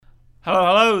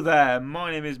Hello there. My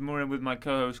name is Murray with my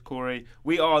co-host Corey.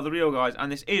 We are The Real Guys,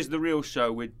 and this is The Real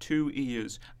Show with two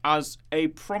ears. As a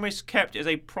promise kept is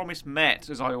a promise met,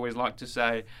 as I always like to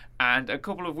say. And a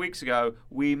couple of weeks ago,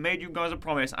 we made you guys a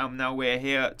promise, and now we're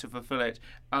here to fulfill it.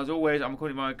 As always, I'm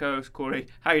calling my co-host Corey.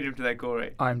 How are you doing today,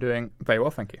 Corey? I'm doing very well,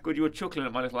 thank you. Good, you were chuckling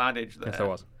at my little adage there. Yes, I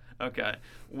was. Okay.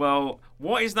 Well,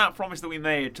 what is that promise that we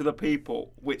made to the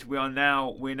people, which we're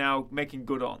now making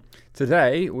good on?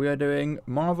 Today we are doing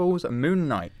Marvel's Moon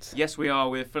Knight. Yes, we are.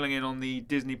 We're filling in on the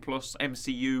Disney Plus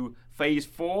MCU Phase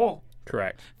 4.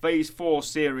 Correct. Phase 4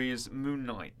 series Moon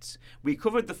Knight. We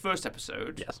covered the first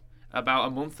episode about a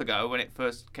month ago when it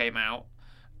first came out.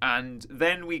 And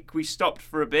then we stopped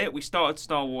for a bit. We started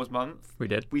Star Wars month. We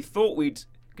did. We thought we'd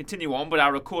continue on, but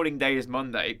our recording day is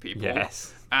Monday, people.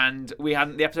 Yes. And the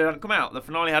episode hadn't come out. The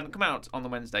finale hadn't come out on the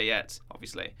Wednesday yet,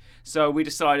 obviously. So we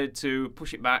decided to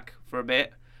push it back for a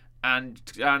bit and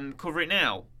cover it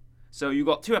now. So you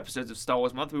got 2 episodes of Star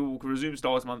Wars month. We will resume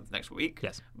Star Wars month next week.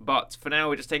 Yes. But for now,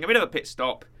 we're just taking a bit of a pit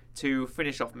stop to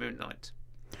finish off Moon Knight.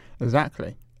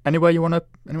 Exactly. Anywhere you want to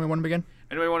begin?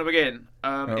 Anyway, want to begin?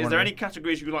 Is there any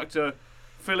categories you'd like to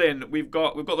fill in? We've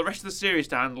got the rest of the series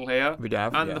to handle here. We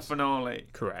have, and yes. the finale.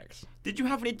 Correct. Did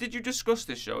you discuss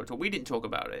this show at all? We didn't talk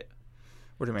about it.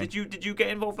 What do you mean? Did you get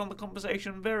involved on the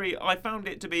conversation? I found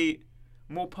it to be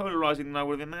more polarizing than I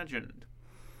would have imagined.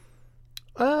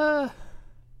 I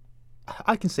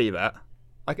can see that.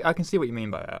 I can see what you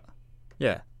mean by that.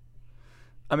 Yeah.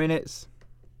 I mean,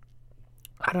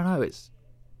 I don't know. It's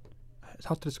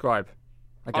hard to describe,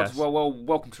 I guess. Well,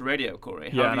 welcome to radio,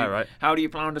 Corey. I know, right? How do you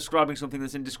plan on describing something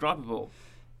that's indescribable?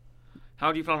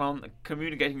 How do you plan on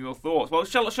communicating your thoughts? Well,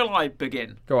 shall I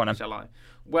begin? Go on, then. Shall I?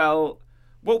 Well,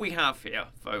 what we have here,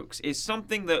 folks, is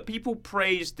something that people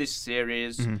praised this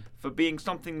series for being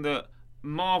something that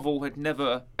Marvel had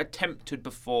never attempted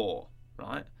before,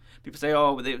 right? People say,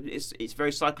 oh, it's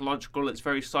very psychological, it's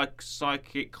very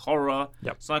psychic horror,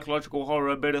 psychological horror,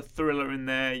 a bit of thriller in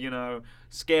there,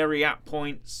 scary at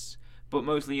points, but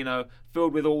mostly,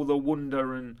 filled with all the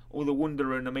wonder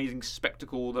and amazing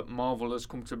spectacle that Marvel has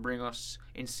come to bring us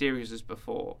in series as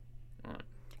before. Right.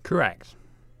 Correct.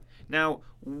 Now,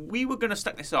 we were going to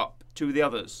stack this up to the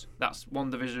others. That's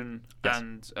WandaVision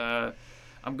and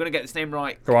I'm going to get this name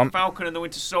right. Go on. Falcon and the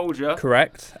Winter Soldier.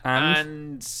 Correct.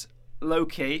 And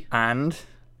Loki. And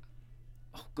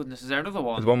oh goodness, is there another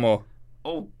one? There's one more.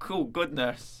 Oh, cool,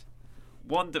 goodness.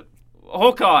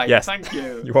 Hawkeye. Yes. Thank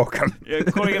you. You're welcome. Yeah,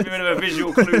 Corey gave me a bit of a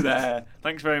visual clue there.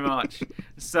 Thanks very much.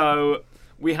 So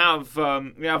we have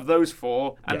those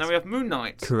 4, and now we have Moon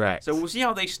Knight. Correct. So we'll see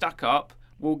how they stack up.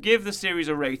 We'll give the series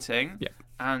a rating. Yep.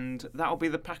 And that'll be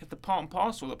the part and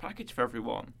parcel, the package for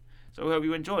everyone. So we hope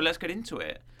you enjoy. Let's get into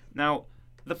it. Now,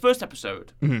 the first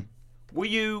episode. Were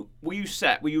you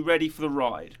set? Were you ready for the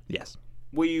ride? Yes.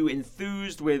 Were you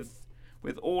enthused with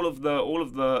all of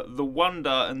the wonder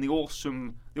and the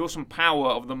awesome power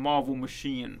of the Marvel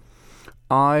machine?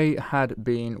 I had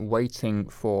been waiting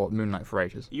for Moon Knight for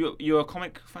ages. You're a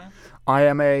comic fan? I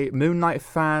am a Moon Knight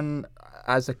fan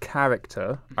as a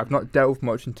character. I've not delved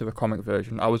much into the comic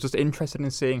version. I was just interested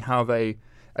in seeing how they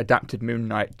adapted Moon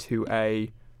Knight to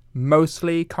a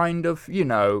mostly kind of,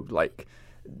 like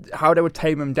how they would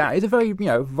tame him down. He's a very,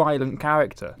 violent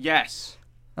character. Yes.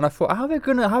 And I thought, how are they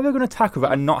gonna tackle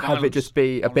that and not have it just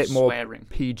be a bit more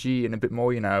PG and a bit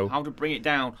more, How to bring it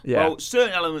down. Yeah. Well,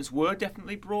 certain elements were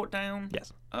definitely brought down.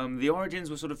 Yes. The origins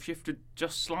were sort of shifted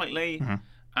just slightly,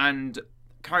 and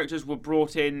characters were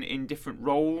brought in different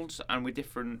roles and with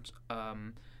different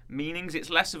meanings. It's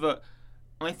less of a,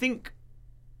 I think,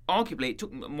 arguably it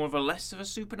took more of a less of a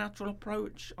supernatural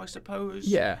approach, I suppose.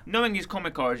 Yeah. Knowing his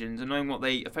comic origins and knowing what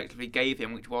they effectively gave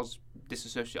him, which was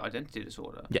dissociative identity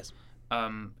disorder. Yes.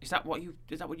 Is that what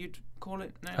you'd call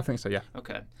it now? I think so, yeah.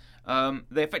 Okay.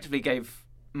 They effectively gave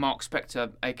Mark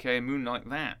Spector, aka Moon Knight,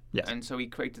 that. Yes. And so he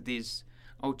created these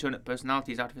alternate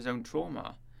personalities out of his own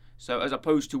trauma. So as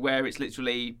opposed to where it's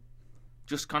literally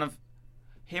just kind of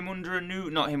him under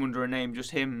not him under a name,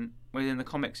 just him within the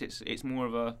comics, it's more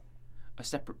of a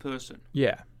separate person.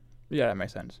 Yeah, that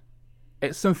makes sense.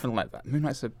 It's something like that. Moon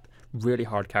Knight's a really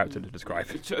hard character to describe.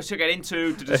 To get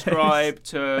into, to describe,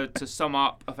 to sum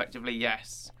up, effectively,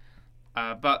 yes.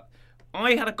 But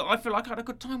I feel like I had a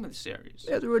good time with the series.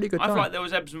 Yeah, it was a really good time. I feel like there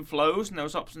was ebbs and flows and there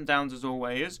was ups and downs as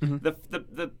always.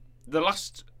 The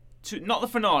last 2, not the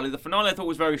finale. The finale I thought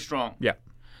was very strong. Yeah.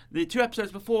 The 2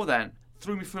 episodes before then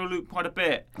threw me for a loop quite a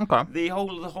bit. Okay. The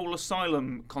whole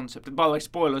asylum concept. And by the way,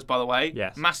 spoilers. By the way,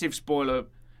 yes. Massive spoiler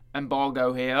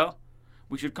embargo here.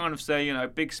 We should kind of say,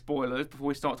 big spoilers before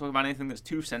we start talking about anything that's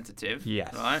too sensitive.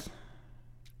 Yes. Right.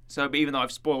 So, but even though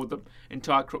I've spoiled the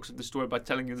entire crux of the story by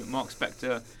telling you that Mark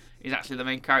Spector is actually the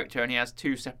main character and he has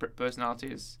 2 separate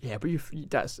personalities. Yeah, but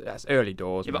that's early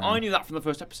doors. Yeah, but I knew that from the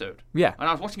first episode. Yeah. And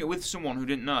I was watching it with someone who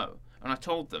didn't know, and I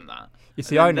told them that. You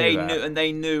see, I knew they that. and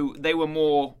they knew they were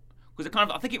more because it kind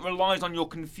of I think it relies on your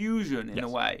confusion in a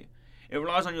way. It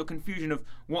relies on your confusion of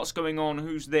what's going on,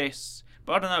 who's this.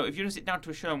 But I don't know. If you don't sit down to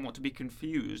a show and want to be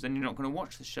confused, then you're not going to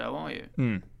watch the show, are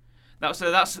you?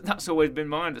 That's always been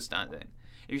my understanding.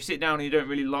 If you sit down and you don't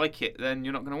really like it, then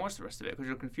you're not going to watch the rest of it because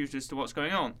you're confused as to what's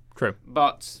going on. True.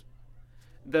 But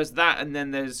there's that, and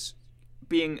then there's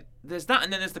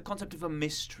the concept of a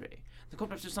mystery. The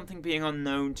concept of something being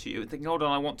unknown to you. Thinking, hold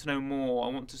on, I want to know more. I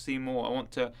want to see more. I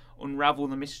want to unravel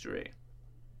the mystery.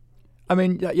 I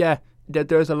mean, yeah,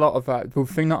 there's a lot of that. The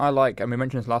thing that I like, and we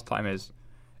mentioned this last time, is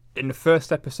in the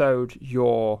first episode,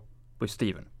 you're with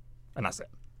Stephen, and that's it.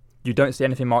 You don't see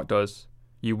anything Mark does.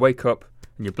 You wake up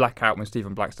and you black out when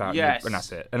Stephen blacks out, and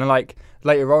that's it. And then, like,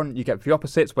 later on, you get the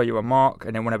opposites where you're Mark,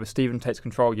 and then whenever Stephen takes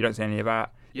control, you don't see any of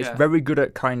that. Yeah. It's very good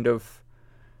at kind of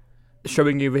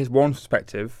showing you his one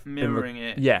perspective. Mirroring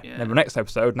it. Yeah. And then the next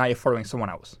episode, now you're following someone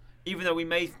else. Even though we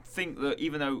may think that,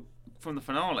 even though from the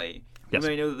finale, we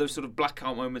may know that those sort of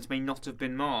blackout moments may not have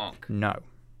been Mark. No.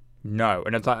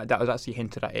 And that was actually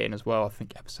hinted at in as well, I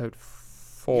think, episode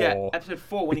 4. Yeah, episode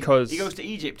 4, when he goes to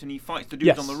Egypt and he fights the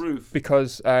dudes on the roof.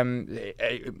 Because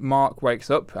Mark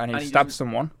wakes up and he stabs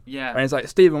someone. Yeah. And he's like,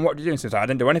 Stephen, what did you do? And he says, I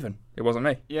didn't do anything. It wasn't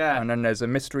me. Yeah. And then there's a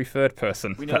mystery third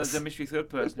person. We know there's a mystery third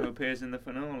person who appears in the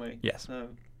finale. Yes. So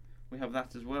we have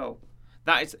that as well.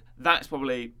 That's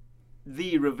probably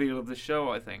the reveal of the show,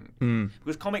 I think.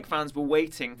 Because comic fans were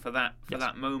waiting for that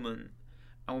moment.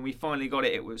 And when we finally got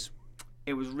it, it was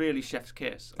really chef's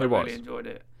kiss. I really enjoyed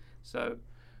it. So,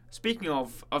 speaking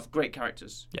of great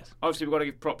characters, obviously we've got to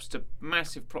give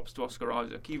massive props to Oscar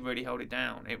Isaac. He really held it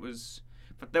down.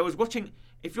 There was watching.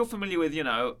 If you're familiar with,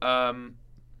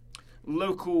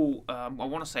 local, I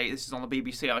want to say this is on the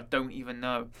BBC. I don't even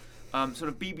know. Sort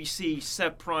of BBC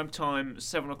primetime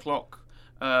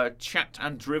 7:00 chat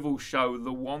and drivel show,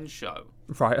 The One Show.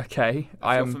 Right. Okay.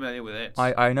 I am familiar with it.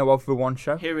 I know of The One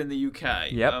Show here in the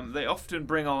UK. Yep. They often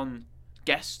bring on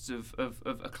guests of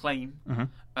acclaim.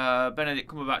 Mm-hmm. Benedict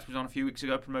Cumberbatch was on a few weeks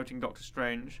ago promoting Doctor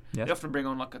Strange. Yes. They often bring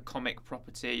on like a comic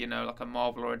property, like a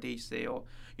Marvel or a DC, or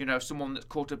someone that's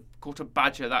caught a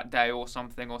badger that day or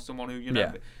something, or someone who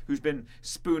who's been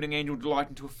spooning Angel Delight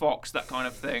into a fox, that kind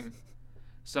of thing.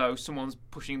 So someone's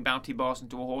pushing bounty bars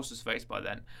into a horse's face by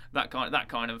then. That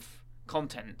kind of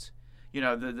content.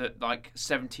 The like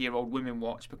 70-year-old women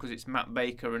watch because it's Matt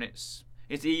Baker and it's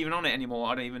even on it anymore.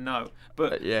 I don't even know.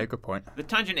 But yeah, good point. The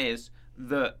tangent is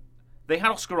that they had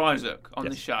Oscar Isaac on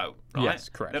the show, right? Yes,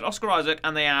 correct. They had Oscar Isaac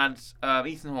and they had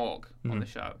Ethan Hawke on the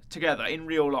show together in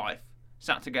real life,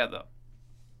 sat together,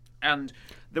 and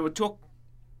they were talking.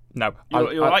 No,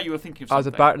 you're right. You were thinking of something. I was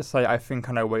about to say I think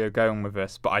I know where you're going with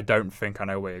this, but I don't think I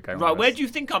know where you're going. Right, with where this. do you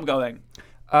think I'm going?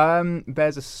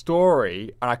 There's a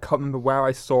story, and I can't remember where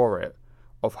I saw it,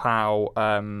 of how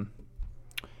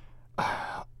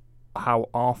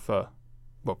Arthur,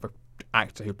 well, the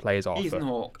actor who plays Arthur, Ethan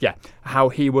Hawke, how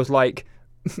he was like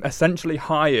essentially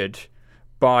hired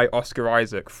by Oscar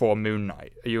Isaac for Moon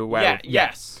Knight. Are you aware?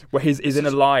 Yes. Where he's in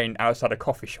a line outside a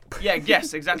coffee shop. Yeah.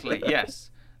 Yes. Exactly. Yes.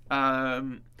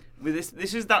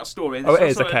 This is that story. It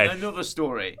is okay. Another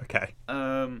story. Okay.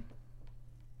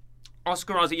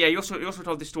 Oscar Isaac. Yeah, he also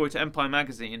told this story to Empire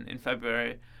magazine in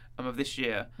February of this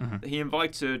year. Mm-hmm. He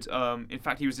invited. In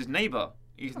fact, he was his neighbour,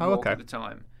 Ethan Hawke, at the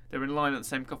time. They were in line at the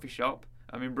same coffee shop.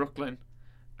 In Brooklyn,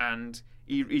 and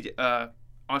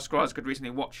Oscar Isaac had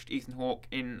recently watched Ethan Hawke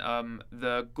in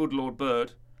The Good Lord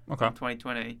Bird in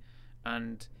 2020,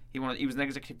 and he was an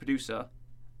executive producer,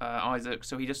 Isaac,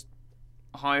 so he just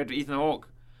hired Ethan Hawke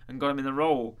and got him in the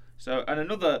role. So, and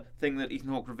another thing that Ethan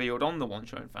Hawke revealed on The One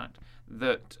Show, in fact,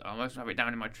 that I also have it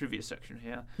down in my trivia section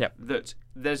here, that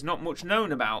there's not much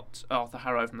known about Arthur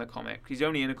Harrow from the comic. He's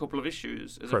only in a couple of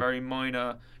issues as a very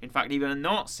minor, in fact, even a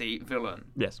Nazi villain.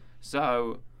 Yes.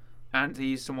 So, and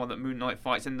he's someone that Moon Knight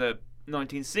fights in the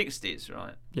 1960s,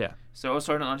 right? Yeah. So,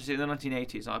 sorry, not 1960s, the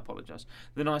 1980s, I apologise.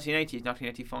 The 1980s,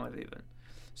 1985 even.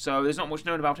 So there's not much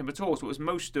known about him at all. So it was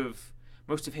most of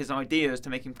his ideas to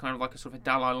make him kind of like a sort of a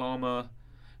Dalai Lama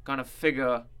kind of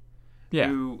figure. Yeah.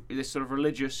 Who this sort of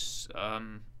religious,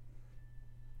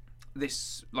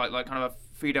 this like kind of a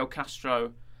Fidel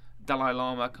Castro, Dalai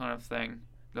Lama kind of thing,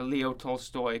 the Leo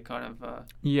Tolstoy kind of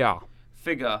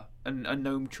figure, and a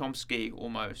Noam Chomsky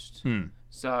almost.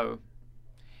 So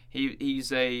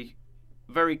he's a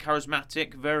very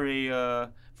charismatic, very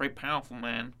very powerful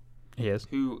man. He is.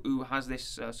 Who has this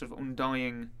sort of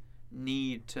undying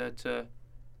need to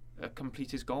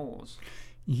complete his goals.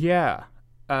 Yeah.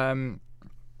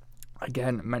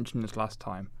 Again, mentioned this last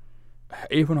time.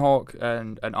 Ethan Hawke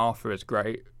and Arthur is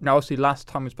great. Now, obviously, last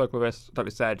time we spoke with us, like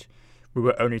we said, we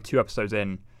were only 2 episodes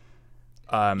in.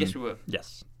 Yes, we were.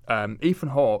 Yes. Ethan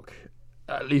Hawke,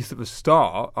 at least at the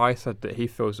start, I said that he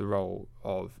fills the role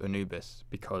of Anubis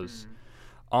because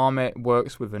Amit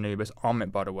works with Anubis.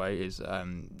 Amit, by the way, is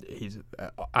he's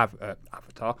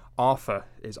avatar. Arthur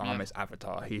is Amit's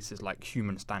avatar. He's his like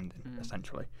human stand-in,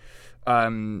 essentially.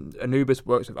 Anubis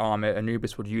works with Amit.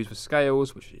 Anubis would use the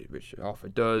scales, which Arthur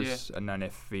does, and then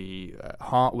if the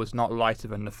heart was not lighter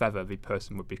than the feather, the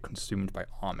person would be consumed by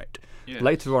Amit.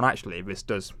 Later on, actually, this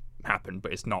does happen,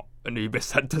 but it's not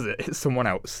Anubis that does it. It's someone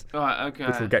else. Right, okay.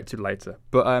 Which we'll get to later.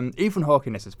 But Ethan Hawke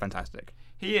in this is fantastic.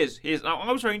 He is.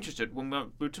 I was very interested when we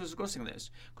were discussing this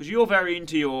because you're very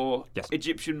into your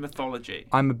Egyptian mythology.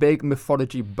 I'm a big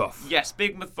mythology buff. Yes,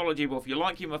 big mythology buff. You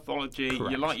like your mythology.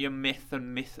 Correct. You like your myth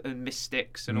and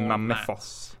mystics and all My of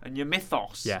mythos. that. And your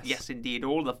mythos. Yes, indeed.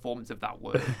 All the forms of that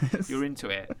word. You're into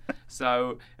it.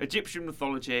 So Egyptian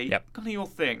mythology, kind of your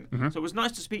thing. So it was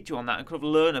nice to speak to you on that and kind of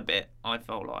learn a bit. I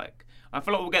felt like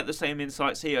we'll get the same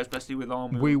insights here, especially with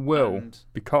Amun. We will,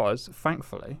 because,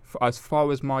 thankfully, as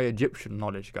far as my Egyptian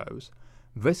knowledge goes,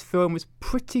 this film is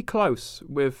pretty close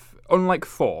with, unlike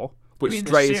 4, which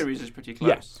strays... the series is pretty close.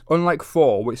 Yes, unlike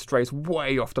 4, which strays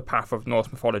way off the path of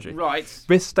Norse mythology. Right.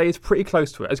 This stays pretty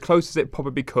close to it, as close as it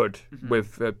probably could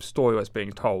with the story that's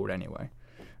being told, anyway.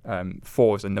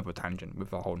 4 is another tangent with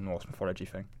the whole Norse mythology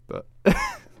thing, but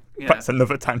that's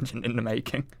another tangent in the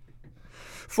making.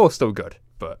 4's still good,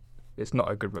 but... it's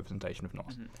not a good representation of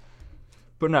Norse.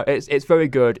 But no, it's very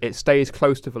good. It stays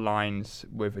close to the lines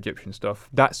with Egyptian stuff.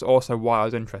 That's also why I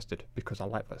was interested, because I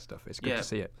like that stuff. It's good to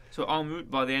see it. So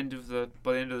Almut, by the end of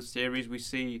the series, we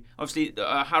see obviously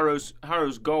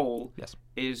Harrow's goal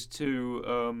is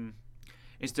to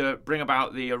bring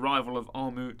about the arrival of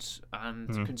Almut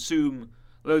and consume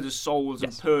loads of souls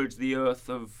and purge the earth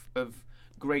of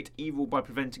great evil by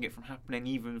preventing it from happening,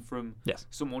 even from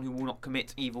someone who will not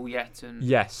commit evil yet. And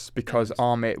because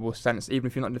Amit will sense, even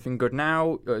if you're not doing anything good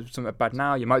now, or something bad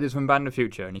now, you might do something bad in the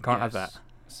future, and you can't have that.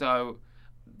 So,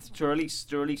 to release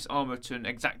Amit and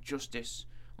exact justice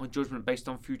on judgment based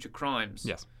on future crimes.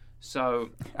 Yes.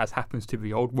 So, as happens to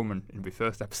the old woman in the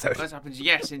first episode. As happens,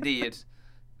 yes, indeed.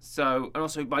 So, and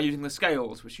also by using the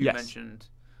scales, which you mentioned.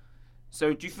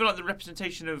 So, do you feel like the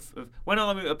representation of when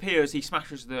Amit appears, he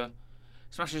smashes the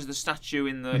statue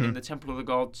in the Temple of the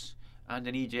Gods and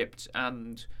in Egypt,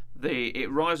 and it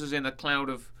rises in a cloud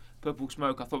of purple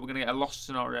smoke. I thought we were going to get a lost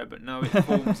scenario, but no,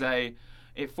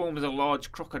 it forms a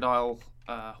large crocodile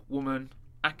woman.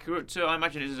 Accurate to, I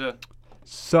imagine, it is a.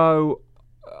 So,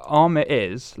 Amit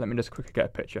is. Let me just quickly get a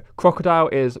picture. Crocodile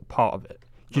is part of it.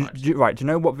 Do you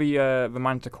know what the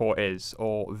manticore is,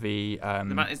 or the?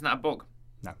 Isn't that a bug?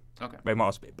 No. Okay. It might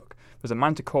also be a bug. There's a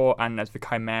manticore and there's the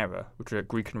chimera, which are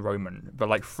Greek and Roman. They're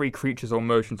like 3 creatures all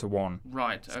merged into one.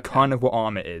 Right, It's kind of what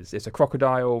Amit is. It's a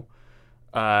crocodile,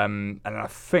 and I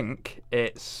think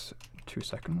it's... 2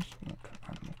 seconds. What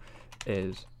animal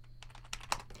is...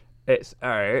 It's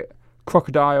a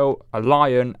crocodile, a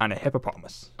lion, and a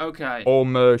hippopotamus. Okay. All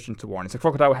merged into one. It's a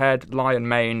crocodile head, lion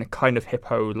mane, kind of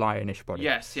hippo, lionish body.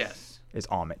 Yes. Is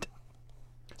Amit.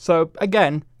 So,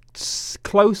 again... it's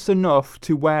close enough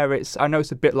to where it's... I know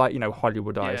it's a bit like,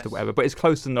 Hollywoodized or whatever, but it's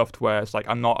close enough to where it's like,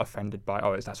 I'm not offended by,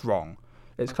 that's wrong.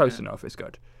 It's close enough, it's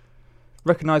good.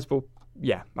 Recognisable,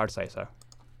 yeah, I would say so.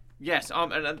 Yes,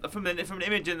 and from an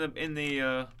image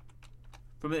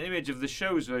from an image of the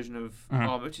show's version of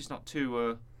Armut, it's not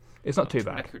too... it's not too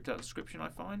bad. Accurate to that description, I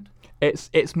find.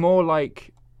 It's more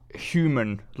like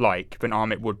human-like than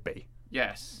Armut would be.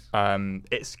 Yes.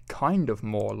 It's kind of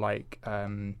more like...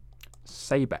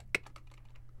 Sebek.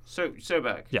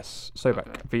 Sobek? Yes, Sobek.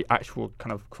 Okay. The actual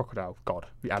kind of crocodile god,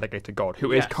 the alligator god,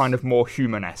 who is kind of more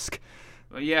human-esque.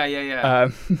 Yeah.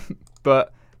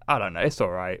 But, I don't know, it's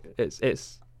alright.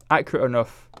 It's accurate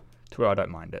enough to where I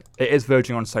don't mind it. It is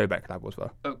verging on Sobek level as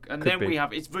well. Okay, and then we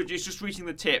have, it's just reaching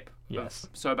the tip of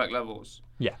Sobek levels.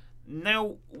 Yeah.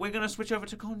 Now, we're going to switch over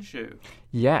to Khonshu.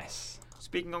 Yes.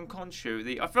 Speaking on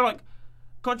Khonshu, I feel like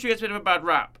Khonshu gets a bit of a bad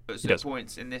rap at certain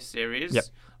points in this series. Yep.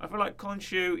 I feel like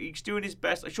Khonshu, he's doing his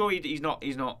best. Sure, he's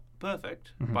not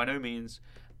perfect by no means.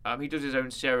 He does his own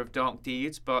share of dark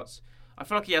deeds, but I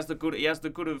feel like he has the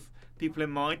good of people in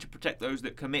mind to protect those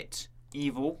that commit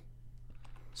evil.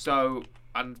 So,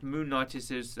 and Moon Knight is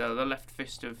the left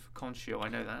fist of Khonshu. I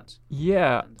know that.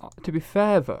 Yeah. To be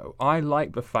fair though, I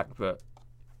like the fact that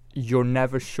you're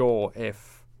never sure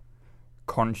if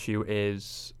Khonshu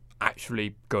is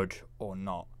actually good or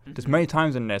not. There's many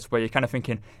times in this where you're kind of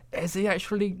thinking, is he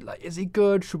actually, like, is he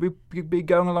good? Should we be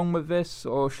going along with this,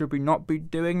 or should we not be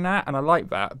doing that? And I like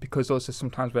that, because also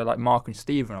sometimes where like Mark and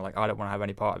Stephen are like, I don't want to have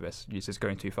any part of this. You're just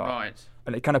going too far. Right.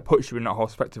 And it kind of puts you in that whole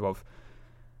perspective of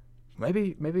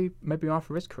maybe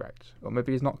Arthur is correct, or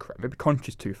maybe he's not correct. Maybe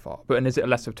Conchu's too far. But and is it a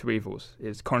lesser of two evils?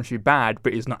 Is Conchu bad,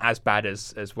 but he's not as bad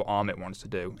as what Amit wants to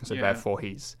do, and so therefore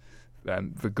he's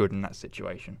the good in that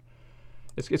situation.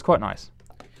 It's quite nice.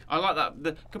 I like that.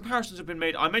 The comparisons have been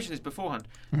made. I mentioned this beforehand.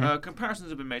 Comparisons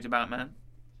have been made to Batman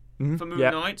for Moon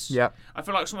Knights. Yeah. I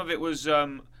feel like some of it was a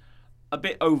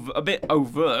bit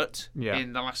overt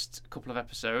in the last couple of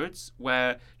episodes,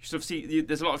 where you sort of see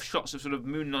there's a lot of shots of sort of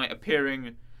Moon Knight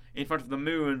appearing in front of the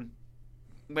moon,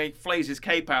 where he flays his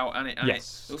cape out and it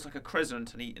looks like a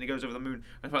crescent, and he goes over the moon.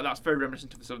 I feel like that's very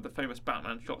reminiscent of the sort of the famous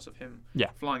Batman shots of him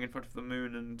flying in front of the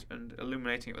moon and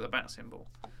illuminating it with a bat symbol.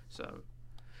 So,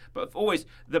 but always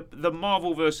the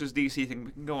Marvel versus DC thing,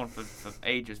 we can go on for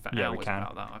ages, for hours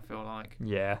about that. I feel like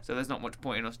so there's not much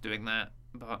point in us doing that,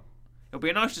 but it'll be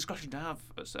a nice discussion to have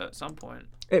at some point.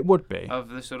 It would be of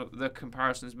the sort of the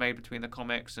comparisons made between the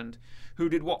comics and who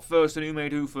did what first and who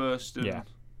made who first. And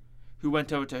who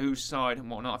went over to whose side and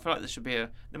whatnot. I feel like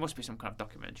there must be some kind of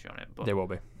documentary on it. But there will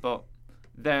be. But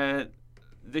the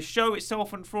show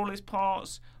itself, and for all its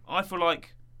parts, I feel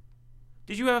like...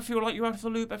 Did you ever feel like you were out of the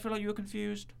loop? I feel like you were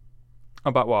confused.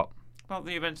 About what? About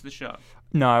the events of the show.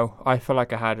 No, I feel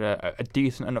like I had a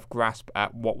decent enough grasp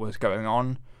at what was going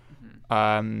on.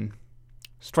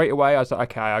 Straight away, I was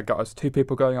like, okay, I got us two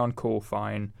people going on, cool,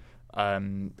 fine.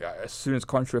 As soon as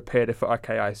Contra appeared, I thought,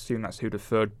 okay, I assume that's who the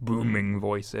third booming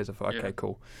voice is. I thought, okay,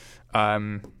 cool.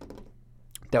 There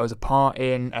was a part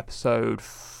in episode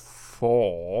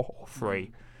 4 or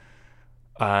 3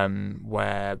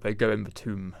 where they go in the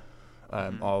tomb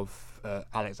of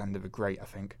Alexander the Great, I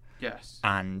think. Yes.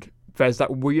 And there's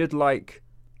that weird, like,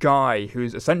 guy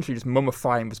who's essentially just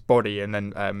mummifying this body, and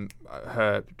then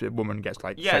the woman gets,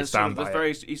 like, chased down by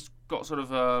it. He's got sort of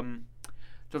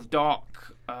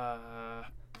dark.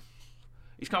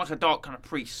 He's kind of like a dark kind of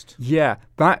priest. Yeah,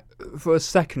 that for a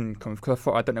second, because I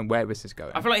thought, I don't know where this is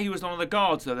going. I feel like he was one of the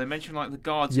guards, though. They mentioned like the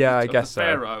guards. I of guess the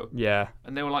Pharaoh. So. Yeah,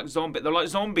 and they were like They're like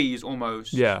zombies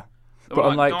almost. Yeah, they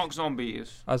were like dark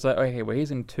zombies. I was like, okay, well,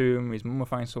 he's in tomb. He's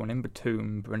mummifying someone in the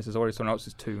tomb, but there's already someone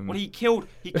else's tomb. Well, he killed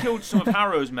some of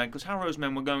Harrow's men, because Harrow's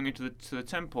men were going into the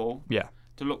temple. Yeah.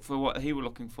 To look for what he were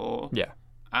looking for. Yeah.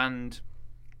 And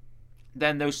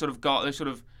then those sort of guards, they're sort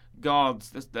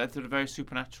of very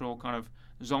supernatural kind of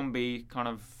zombie kind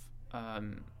of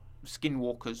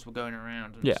skinwalkers were going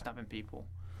around and stabbing people,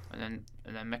 and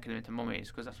then making them into mummies,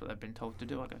 because that's what they've been told to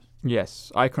do, I guess.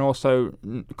 Yes, I can also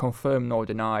confirm nor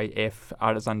deny if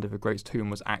Alexander the Great's tomb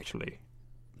was actually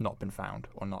not been found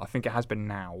or not. I think it has been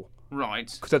now.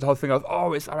 Right. Because there's the whole thing of,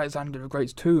 it's Alexander the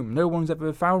Great's tomb. No one's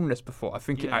ever found this before. I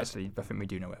think I think we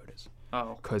do know where it is.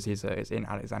 Oh. Because it's in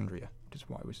Alexandria,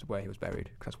 which is where he was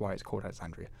buried. That's why it's called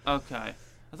Alexandria. Okay.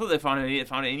 I thought they found it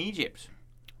in Egypt.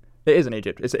 It is in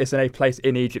Egypt. It's in a place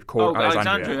in Egypt called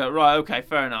Alexandria. Right, okay,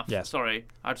 fair enough. Yes. Sorry.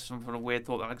 I had some sort of weird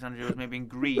thought that Alexandria was maybe in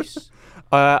Greece.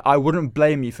 I wouldn't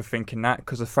blame you for thinking that,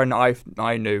 because a friend that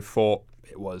I knew thought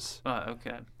it was. Right,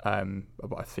 okay.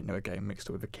 But I think they were getting mixed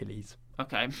up with Achilles.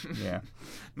 Okay. Yeah.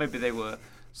 Maybe they were.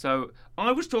 So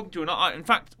I was talking to in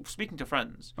fact, speaking to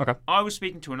friends. Okay. I was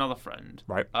speaking to another friend.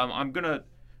 Right. I'm going to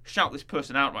shout this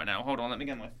person out right now. Hold on, let me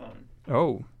get my phone.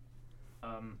 Oh.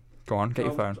 Go on, get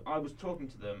your phone. I was talking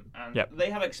to them, and they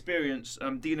have experience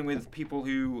dealing with people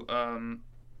who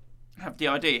have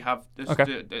DID, have this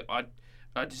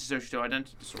dissociative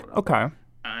identity disorder. Okay.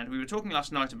 And we were talking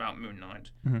last night about Moon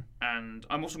Knight, and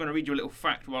I'm also going to read you a little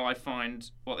fact while I find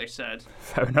what they said.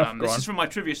 Fair enough. This is from my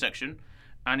trivia section,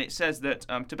 and it says that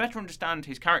to better understand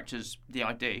his character's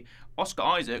DID, Oscar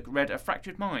Isaac read A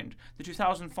Fractured Mind, the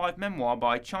 2005 memoir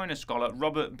by China scholar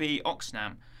Robert B.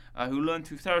 Oxnam, who learned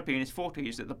through therapy in his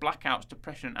 40s that the blackouts,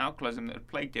 depression and alcoholism that had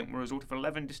plagued him were a result of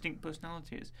 11 distinct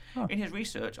personalities. Oh. In his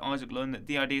research, Isaac learned that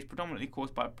DID is predominantly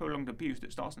caused by prolonged abuse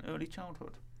that starts in early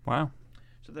childhood. Wow.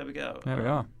 So there we go. There we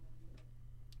are.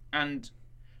 And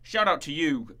shout out to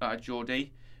you,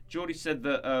 Geordie. Geordie said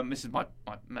that, this is my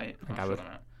mate.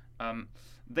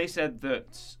 They said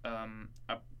that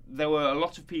there were a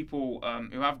lot of people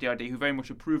who have DID who very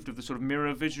much approved of the sort of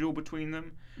mirror visual between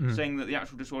them, saying that the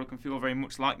actual disorder can feel very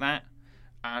much like that,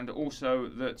 and also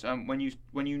that when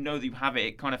you know that you have it,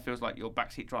 it kind of feels like you're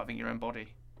backseat driving your own body.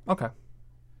 Okay.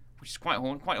 Which is quite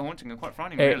haunting and quite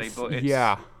frightening, really. But it's,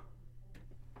 yeah.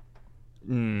 I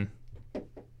mean,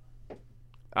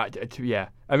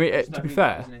 to be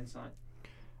fair,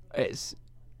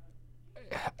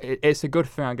 it's a good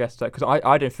thing, I guess, because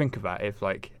I didn't think of that. If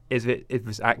like, is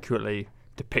this accurately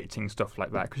depicting stuff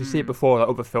like that? Because you see it before, like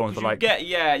other films are like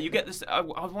you get this. I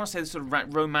want to say this sort of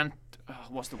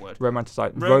what's the word?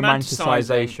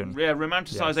 Romanticization. Yeah,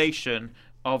 romanticization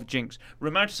of Jinx.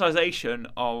 Romanticization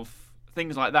of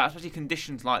things like that, especially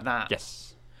conditions like that.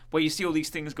 Yes. Where you see all these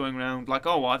things going around, like,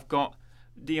 oh, I've got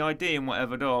DID and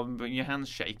whatever, but your hand's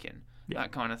shaking. Yeah.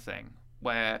 That kind of thing.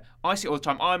 Where I see it all the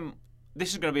time.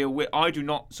 This is going to be I do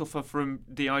not suffer from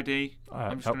DID.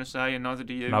 I'm just going to say, and neither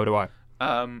do you. Neither do I.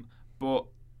 But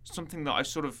something that I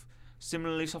sort of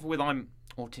similarly suffer with. I'm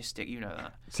autistic, you know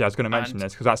that. See, I was going to mention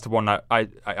this because that's the one that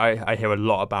I hear a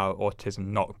lot about autism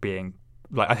not being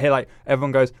like. I hear like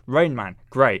everyone goes, Rain Man,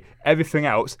 great. Everything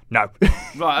else, no.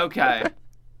 Right. Okay.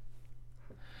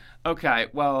 Okay.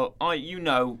 Well, I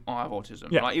have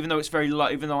autism. Yeah. Right? Even though it's very low,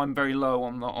 even though I'm very low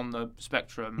on the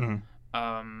spectrum,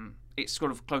 it's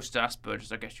sort of close to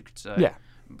Asperger's, I guess you could say. Yeah.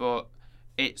 But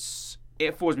it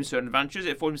affords me certain advantages.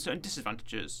 It affords me certain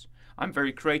disadvantages. I'm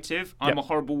very creative. I'm a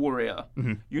horrible worrier.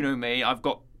 Mm-hmm. You know me. I've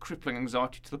got crippling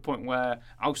anxiety to the point where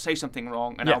I'll say something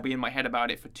wrong and I'll be in my head about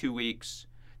it for 2 weeks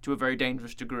to a very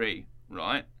dangerous degree,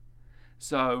 right?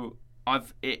 So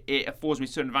it affords me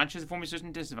certain advantages. It affords me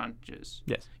certain disadvantages.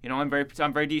 Yes. You know, I'm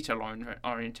very detail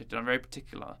oriented. I'm very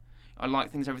particular. I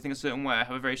like everything a certain way. I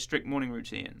have a very strict morning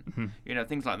routine. Mm-hmm. You know,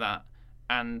 things like that.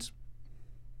 And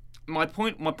my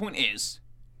point is,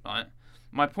 right?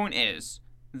 My point is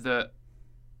that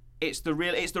it's the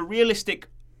realistic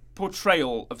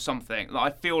portrayal of something that I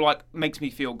feel like makes me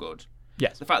feel good.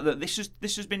 Yes. The fact that this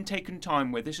has been taken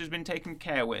time with, this has been taken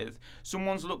care with.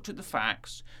 Someone's looked at the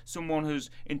facts. Someone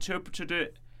has interpreted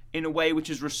it in a way which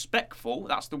is respectful.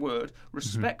 That's the word,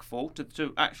 respectful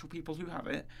to actual people who have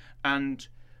it, and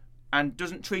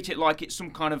doesn't treat it like it's some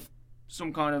kind of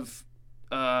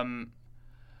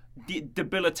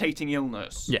debilitating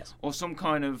illness. Yes. Or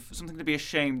something to be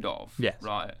ashamed of. Yes.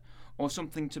 Right. Or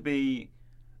something to be,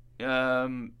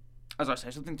 as I say,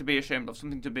 something to be ashamed of,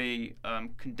 something to be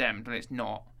condemned, and it's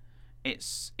not.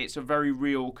 It's a very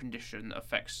real condition that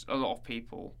affects a lot of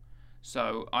people.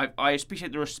 So I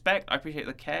appreciate the respect, I appreciate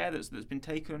the care that's been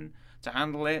taken to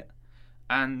handle it,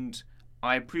 and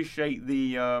I appreciate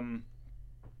the amount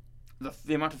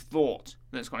of thought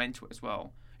that's gone into it as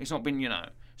well. It's not been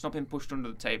it's not been pushed under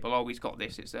the table. Oh, he's got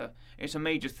this. It's a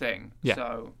major thing. Yeah.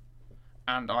 So.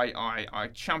 And I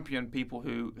champion people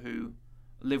who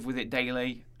live with it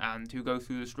daily and who go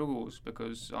through the struggles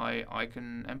because I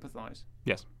can empathise.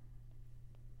 Yes.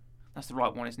 That's the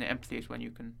right one, isn't it? Empathy is when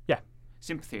you can... Yeah.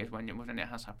 Sympathy is when it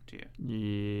has happened to you.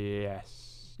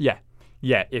 Yes. Yeah.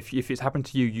 Yeah, if it's happened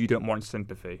to you, you don't want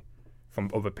sympathy from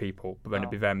other people, but then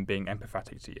it'd be them being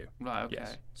empathetic to you. Right, okay.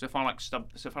 Yes. So if I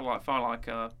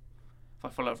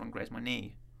fall over and graze my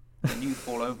knee, then you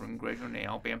fall over and graze your knee,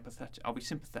 I'll be empathetic. I'll be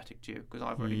sympathetic to you because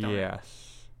I've already done it.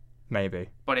 Yes, maybe.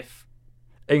 But if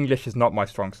English is not my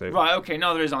strong suit. Right. Okay.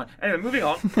 Neither is I. Anyway, moving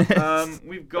on.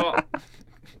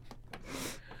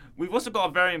 We've also got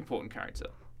a very important character.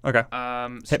 Okay.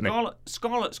 Hit me.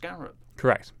 Scarlet Scarab.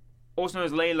 Correct. Also known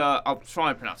as Layla. I'll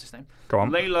try and pronounce his name. Go on.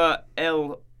 Layla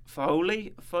L.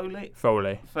 Foley.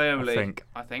 I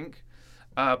think.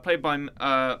 Played by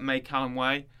May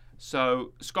Callum-Way.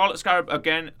 So Scarlet Scarab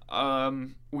again.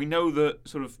 We know that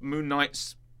sort of Moon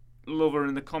Knight's lover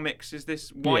in the comics is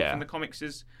this wife in the comics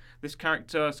is this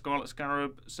character Scarlet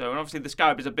Scarab. So and obviously the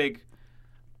Scarab is a big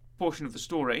portion of the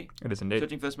story. It is indeed.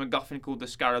 Searching for this MacGuffin called the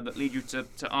Scarab that leads you to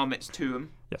Amit's tomb.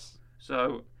 Yes.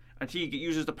 So and she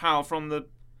uses the power from the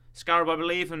Scarab, I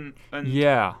believe, and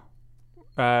yeah.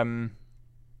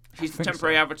 She's the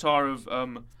temporary avatar of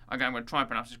again, I'm going to try and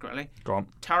pronounce this correctly. Go on.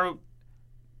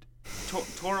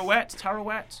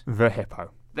 Tarawet? The hippo.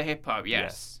 The hippo,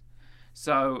 yes.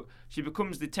 So she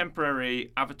becomes the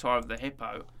temporary avatar of the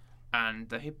hippo, and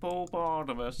the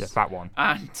hippopotamus. Yes, that one.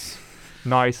 And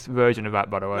nice version of that,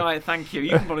 by the way. Right, thank you.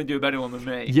 You can probably do a better one than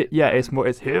me. Yeah, it's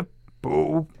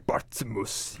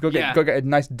hippopotamus. You gotta get a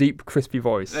nice, deep, crispy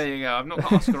voice. There you go. I've not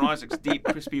got Oscar Isaac's deep,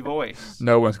 crispy voice.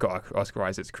 No one's got Oscar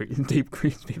Isaac's deep,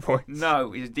 crispy voice.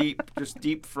 No, he's just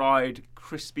deep fried,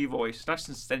 crispy voice. Nice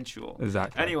and sensual.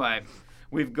 Exactly. Anyway,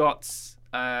 we've got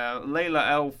Layla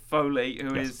L. Foley,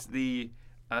 who is the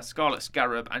Scarlet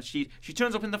Scarab, and she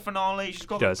turns up in the finale. She's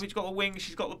got the wings,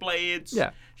 she's got the blades. Yeah.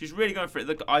 She's really going for it.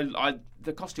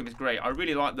 The costume is great. I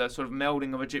really like the sort of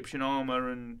melding of Egyptian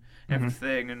armor and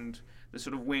everything, and the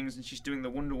sort of wings, and she's doing the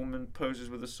Wonder Woman poses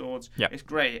with the swords. Yeah. It's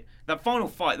great. That final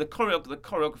fight, the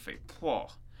choreography,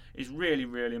 is really,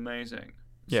 really amazing.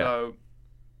 Yeah. So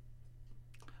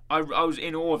I was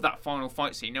in awe of that final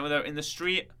fight scene. You know, they're in the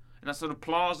street, in that sort of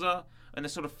plaza, and they're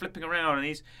sort of flipping around,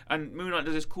 and Moon Knight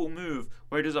does this cool move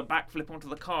where he does a backflip onto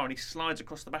the car and he slides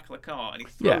across the back of the car and he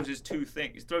throws his two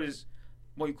things. He throws his,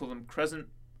 what you call them, crescent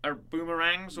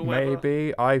boomerangs or whatever.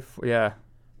 Maybe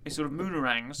It's sort of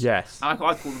moonerangs. Yes. I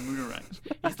call them moonerangs.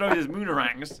 He throws his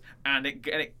moonerangs and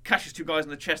it catches two guys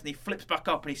in the chest and he flips back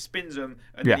up and he spins them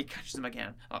and then he catches them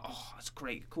again. Like, oh, that's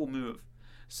great. Cool move.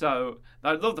 So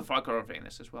I love the fight choreography in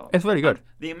this as well. It's really good. And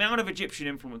the amount of Egyptian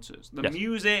influences, the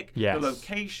music, the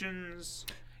locations,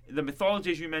 the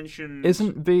mythology, as you mentioned.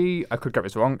 I could get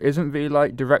this wrong, isn't the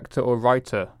like director or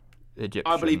writer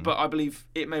Egyptian? I believe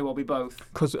it may well be both.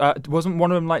 Because wasn't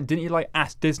one of them like? Didn't he like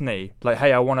ask Disney like,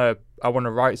 "Hey, I want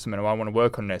to write something, or I want to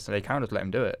work on this," and they kind of just let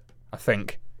him do it. I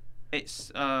think.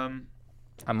 It's I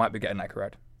might be getting that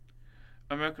correct.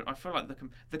 American. I feel like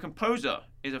the composer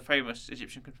is a famous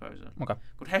Egyptian composer. Okay.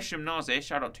 Called Hesham Nazi.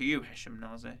 Shout out to you, Hesham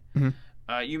Nazi.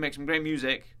 Mm-hmm. You make some great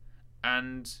music,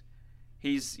 and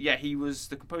he was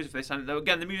the composer for this. And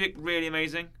again, the music really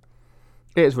amazing.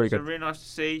 It is really good. Really nice to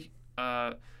see.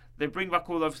 They bring back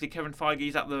obviously Kevin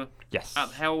Feige's at the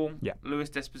helm. Yeah. Louis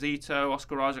D'Esposito,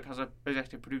 Oscar Isaac has a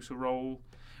executive producer role.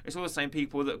 It's all the same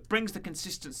people that brings the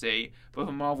consistency of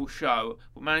a Marvel show,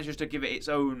 but manages to give it its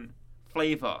own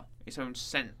flavour, its own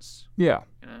sense. Yeah.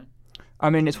 You know?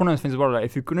 I mean, it's one of those things as well. Like,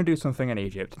 if you're going to do something in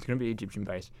Egypt, it's going to be Egyptian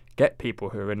based. Get people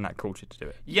who are in that culture to do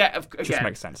it. Yeah, it just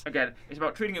makes sense. Again, it's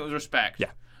about treating it with respect.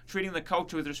 Yeah. Treating the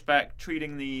culture with respect,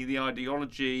 treating the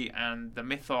ideology and the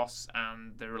mythos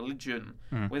and the religion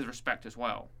with respect as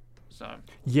well. So.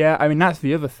 Yeah, I mean, that's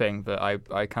the other thing that I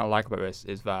kind of like about this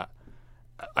is that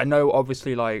I know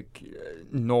obviously like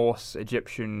Norse,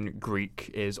 Egyptian,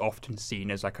 Greek is often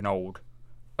seen as like an old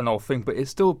thing, but it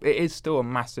is still a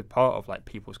massive part of like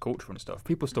people's culture and stuff.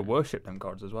 People still worship them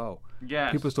gods as well.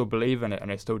 Yeah. People still believe in it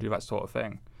and they still do that sort of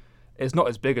thing. It's not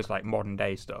as big as like modern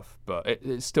day stuff, but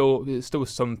it's still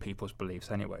some people's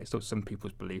beliefs anyway. It's still some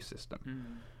people's belief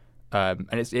system, and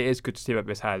it is good to see that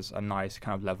this has a nice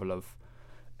kind of level of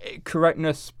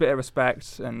correctness, bit of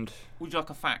respect, and. Would you like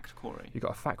a fact, Corey? You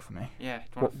got a fact for me? Yeah. Do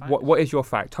you want a fact? What is your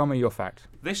fact? Tell me your fact.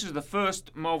 This is the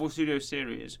first Marvel Studios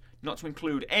series not to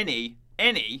include any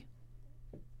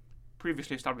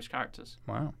previously established characters.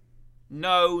 Wow.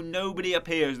 No, nobody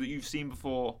appears that you've seen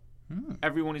before.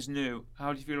 Everyone is new.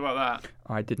 How do you feel about that?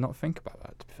 I did not think about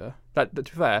that, to be fair. That, to be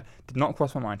fair, did not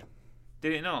cross my mind.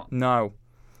 Did it not? No.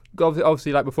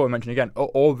 Obviously, like before I mentioned again,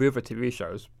 all the other TV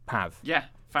shows have. Yeah.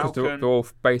 Falcon, they're all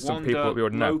based Wanda, on people that we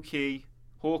already know. Loki,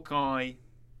 Hawkeye,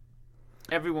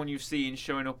 everyone you've seen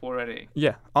showing up already.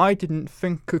 Yeah. I didn't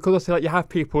think... Because obviously, like, you have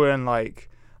people in, like...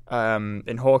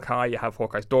 in Hawkeye, you have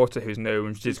Hawkeye's daughter who's new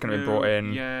and she's going to be brought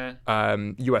in. Yeah.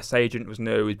 US agent was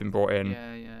new, he's been brought in.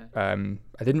 Yeah.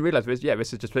 I didn't realise this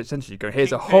is just essentially going,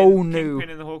 here's a whole new... Kingpin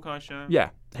in the Hawkeye show.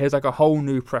 Yeah. Here's like a whole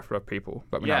new plethora of people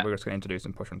that we're just going to introduce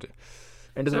and push onto.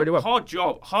 And does it really well. Hard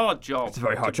job. It's a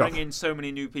very hard job. To bring in so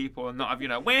many new people and not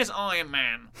have, where's Iron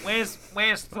Man? Where's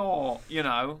Thor?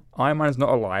 Iron Man is not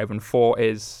alive and Thor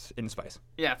is in space.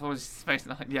 Yeah, Thor is in space.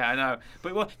 Yeah, I know.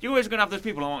 But you're always going to have those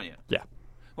people, aren't you? Yeah.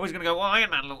 Always going to go, well, Iron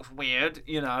Man looks weird,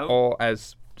 Or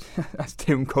as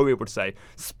Tim Curry would say,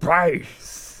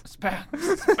 space.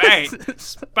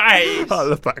 Space. I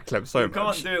love that clip so much. You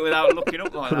can't do it without looking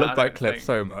up like that. I love that clip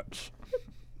so much.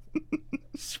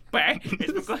 Space.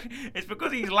 It's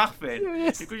because he's laughing.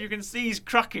 It's because you can see he's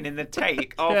cracking in the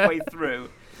take halfway through,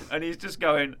 and he's just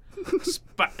going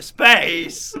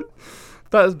space.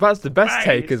 That's the best Space.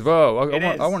 Take as well.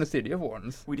 I want to see the other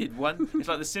ones. We did one. It's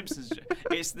like the Simpsons.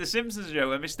 It's the Simpsons show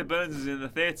where Mr. Burns is in the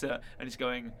theatre and he's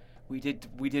going, We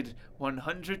did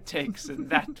 100 takes and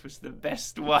that was the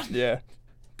best one. Yeah.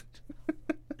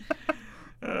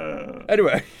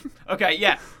 Anyway. Okay,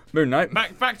 yeah. Moon Knight.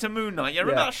 Back to Moon Knight. Yeah,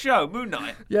 remember that show, Moon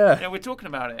Knight? Yeah. Yeah, we're talking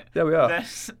about it. Yeah, we are.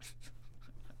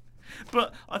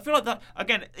 But I feel like that,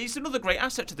 again, it's another great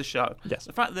asset to the show. Yes.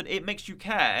 The fact that it makes you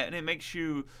care and it makes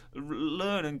you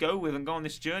learn and go on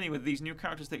this journey with these new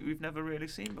characters that we've never really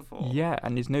seen before. Yeah,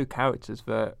 and these new characters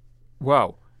that,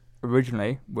 well,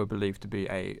 originally were believed to be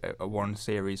a one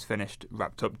series finished,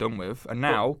 wrapped up, done with, and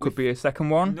now could be a second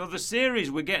one. Another series.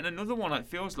 We're getting another one, it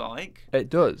feels like. It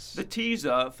does. The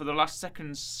teaser for the last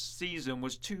second season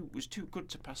was too good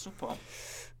to pass up on.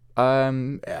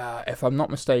 If I'm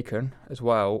not mistaken, as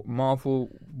well, Marvel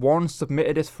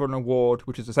submitted this for an award,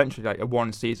 which is essentially like a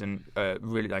one season,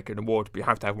 really like an award. But you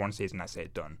have to have one season. That's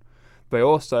it, done. But they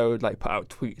also like put out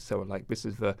tweets. So like this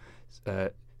is the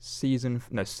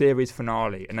series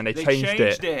finale, and then they changed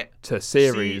it to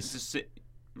series.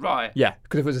 Right. Yeah,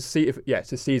 because if it was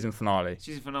it's a season finale.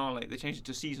 Season finale. They changed it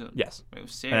to season. Yes. It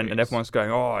was series. And everyone's going,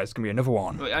 oh, it's going to be another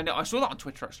one. I saw that on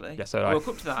Twitter, actually. Yes, so I I woke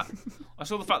up to that. I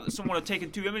saw the fact that someone had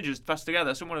taken 2 images fast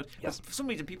together. Yes. For some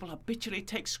reason, people habitually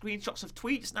take screenshots of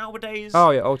tweets nowadays.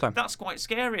 Oh, yeah, all the time. That's quite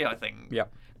scary, I think. Yeah.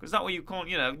 Because that way you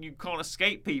can't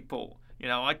escape people.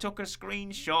 I took a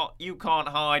screenshot. You can't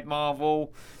hide,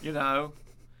 Marvel.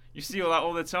 You see all that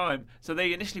all the time. So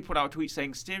they initially put out a tweet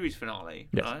saying series finale,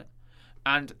 yes. right?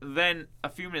 And then a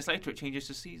few minutes later, it changes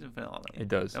to season finale. It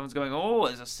does. Everyone's going, oh,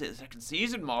 there's a second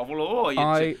season, Marvel. Oh,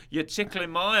 you're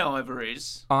tickling my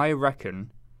ivories. I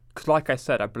reckon, because like I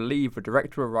said, I believe the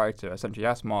director or writer essentially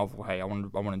asked Marvel, hey, I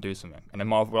want to do something. And then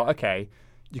Marvel were like, okay,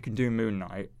 you can do Moon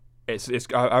Knight.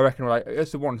 I reckon like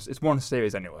it's one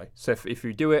series anyway. So if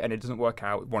you do it and it doesn't work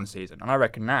out, 1 season. And I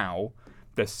reckon now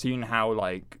they're seeing how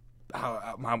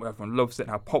everyone loves it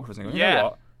and how popular it is. And you know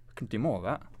what? We can do more of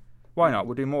that. Why not?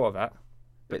 We'll do more of that.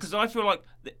 Because I feel like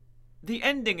the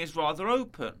ending is rather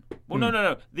open. Well,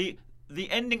 no. The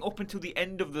ending up until the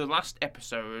end of the last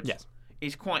episode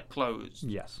is quite closed.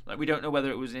 Yes. Like, we don't know whether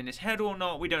it was in his head or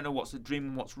not. We don't know what's a dream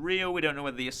and what's real. We don't know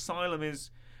whether the asylum is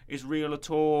real at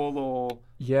all, or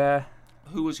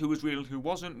who was real and who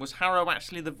wasn't. Was Harrow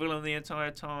actually the villain the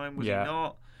entire time? Was he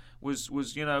not? Was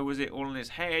it all in his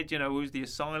head? Was the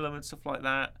asylum and stuff like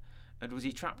that? And was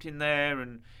he trapped in there?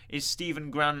 And is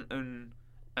Stephen Grant and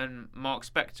Mark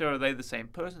Spector, are they the same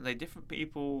person? Are they different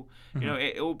people? Mm-hmm.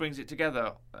 It all brings it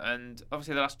together. And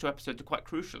obviously the last 2 episodes are quite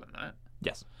crucial in that.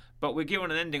 Yes. But we're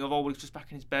given an ending of, he's just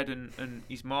back in his bed and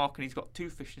he's Mark and he's got 2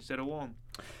 fish instead of 1.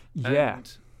 Yeah.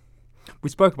 And we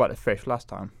spoke about the fish last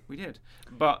time. we did.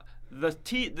 But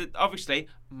obviously,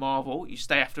 Marvel, you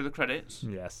stay after the credits.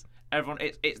 Yes. Everyone,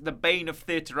 it's the bane of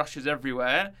theatre rushes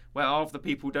everywhere, where half the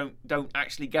people don't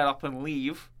actually get up and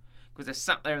leave because they're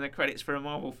sat there in the credits for a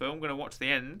Marvel film, going to watch the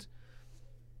end.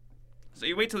 So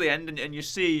you wait till the end and you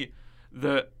see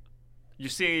the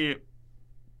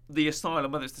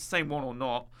asylum, whether it's the same one or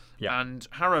not. Yeah. And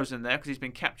Harrow's in there because he's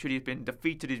been captured, he's been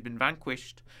defeated, he's been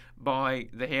vanquished by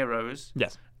the heroes.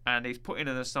 Yes. And he's put in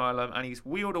an asylum and he's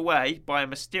wheeled away by a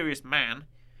mysterious man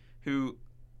who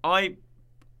I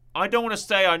don't want to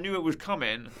say I knew it was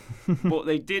coming, but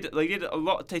they did a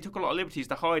lot. They took a lot of liberties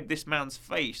to hide this man's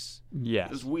face. Yes.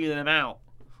 Just wheeling him out.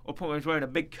 Or he was wearing a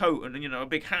big coat and a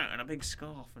big hat and a big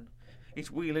scarf, and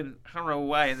he's wheeling Harrow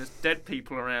away, and there's dead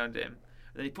people around him.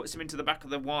 And then he puts him into the back of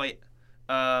the white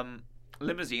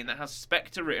limousine that has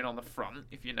Spectre written on the front,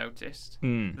 if you noticed. The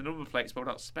number plate spelled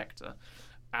out Spectre,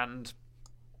 and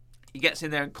he gets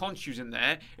in there and Khonshu's in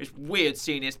there. It's weird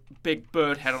seeing his big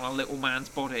bird head on a little man's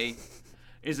body,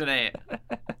 isn't it?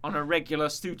 On a regular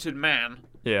suited man.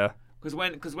 Yeah.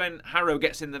 Because when Harrow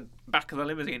gets in the back of the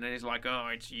limousine and he's like, oh,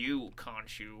 it's you,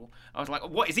 Khonshu. I was like,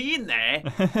 what, is he in there?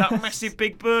 That massive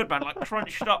big bird man, like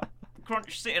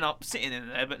sitting in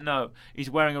there. But no, he's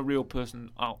wearing a real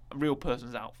person's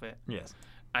outfit. Yes.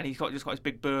 And he's just got his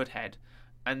big bird head.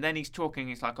 And then he's talking,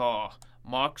 he's like, oh,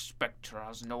 Mark Spector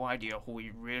has no idea who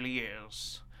he really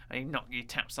is. And he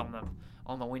taps on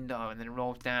the window and then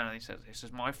rolls down and he says, this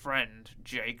is my friend,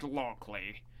 Jake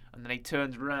Lockley. And then he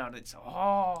turns around and it's,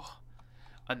 oh.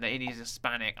 And then he's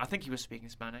Hispanic. I think he was speaking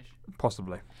Spanish.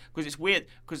 Possibly. Because it's weird,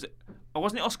 because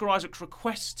wasn't it Oscar Isaac's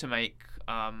request to make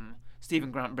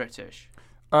Stephen Grant British?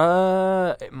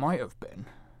 It might have been.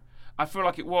 I feel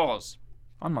like it was.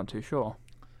 I'm not too sure.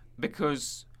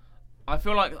 Because I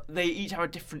feel like they each have a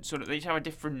different play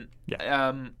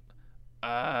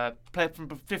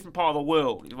from a different part of the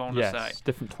world, if I want to say.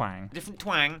 Different twang. Different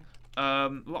twang. A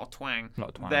lot of twang.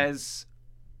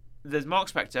 There's Mark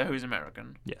Spector, who's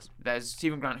American. Yes. There's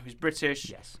Stephen Grant, who's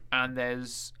British. Yes. And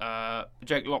there's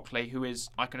Jake Lockley, who is,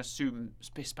 I can assume,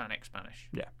 Spanish.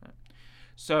 Yeah.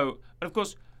 So, and of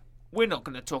course, we're not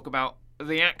going to talk about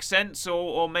the accents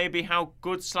or maybe how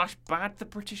good/bad the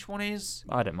British one is.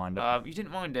 I didn't mind it. You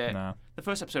didn't mind it? No. The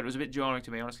first episode was a bit jarring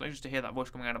to me, honestly, just to hear that voice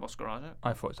coming out of Oscar Isaac.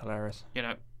 I thought it was hilarious.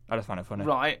 I just found it funny.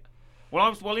 Right. Well,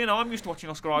 I'm used to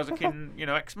watching Oscar Isaac in,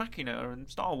 Ex Machina and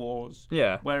Star Wars.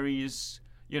 Yeah. Where he's,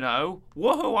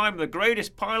 whoa, I'm the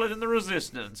greatest pilot in the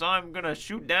Resistance. I'm going to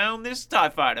shoot down this TIE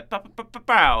fighter.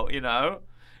 Pow,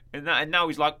 And now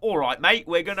he's like, all right, mate,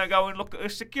 we're going to go and look at the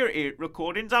security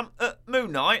recordings. I'm at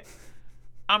Moon Knight.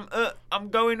 I'm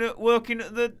going to working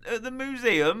at the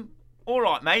museum. All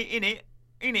right, mate,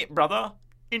 in it, brother.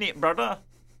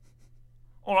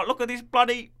 All right, look at this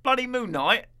bloody Moon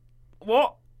Knight.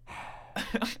 What?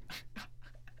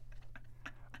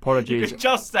 Apologies. You can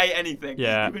just say anything.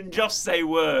 Yeah. You can just say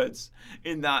words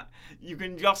in that. You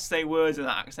can just say words in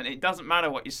that accent. It doesn't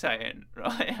matter what you're saying,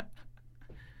 right?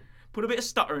 Put a bit of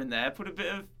stutter in there. Put a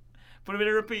bit But a bit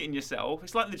of repeating yourself.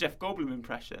 It's like the Jeff Goldblum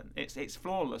impression. It's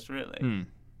flawless, really.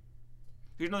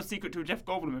 You know the secret to a Jeff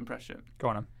Goldblum impression? Go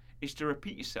on. Is to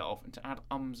repeat yourself and to add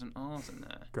ums and ahs in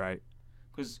there. Great.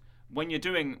 Because when you're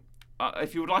doing,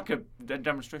 if you would like a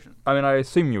demonstration. I mean, I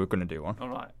assume you were going to do one. All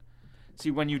right.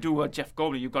 See, when you do a Jeff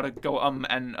Goldblum, you've got to go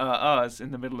and ahs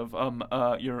in the middle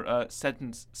of your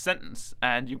sentence,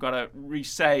 and you've got to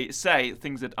say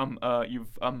things that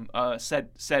you've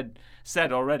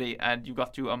said already, and you've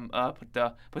got to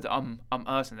put the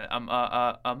ahs in there.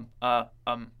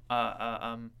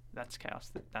 That's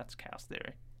chaos. That's chaos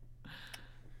theory.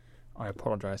 I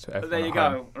apologise to everyone. There you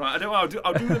go. Right, I'll do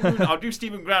the moon. I'll do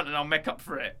Stephen Grant, and I'll make up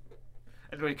for it.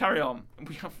 Anyway, carry on.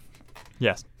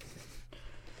 Yes.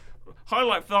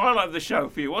 Highlight of the show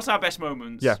for you. What's our best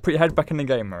moments? Yeah, put your head back in the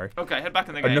game, Murray. Okay, head back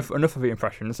in the game. Enough of the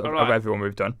impressions of everyone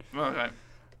we've done. Okay.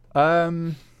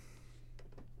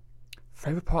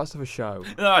 Favourite parts of a show?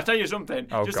 No, I'll tell you something.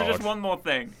 Oh, just one more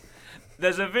thing.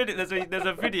 There's a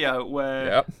video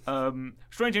where,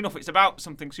 strangely enough, it's about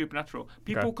something supernatural.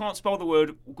 People can't spell the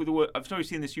word. I've already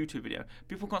seen this YouTube video.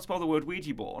 People can't spell the word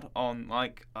Ouija board on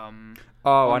like. I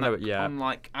know it. Yeah. On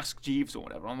like Ask Jeeves or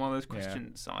whatever, on one of those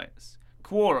Christian sites.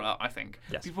 Quora, I think.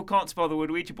 Yes. People can't spell the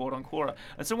word Ouija board on Quora,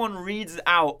 and someone reads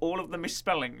out all of the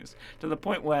misspellings to the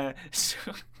point where.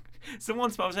 Someone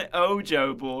spells it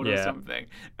Ojo board or something,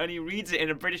 and he reads it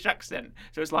in a British accent.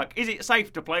 So it's like, is it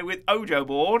safe to play with Ojo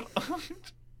board?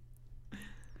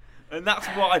 And that's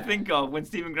what I think of when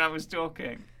Stephen Grant was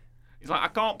talking. He's like, I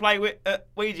can't play with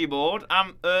Ouija board.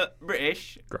 I'm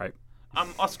British. Great. I'm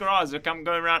Oscar Isaac. I'm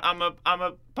going around. I'm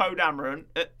a Poe Dameron,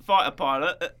 fighter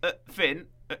pilot, Finn,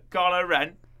 Kylo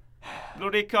Ren,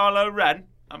 bloody Kylo Ren.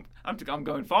 I'm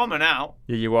going farmer now.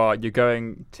 Yeah, you are. You're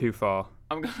going too far.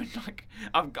 I'm going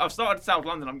I've started South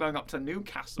London. I'm going up to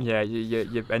Newcastle. Yeah,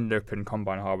 you end up in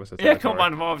Combine Harvester. Yeah,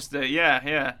 Combine Harvester.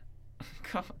 Yeah.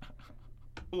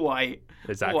 Wait.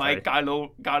 Exactly. Wait,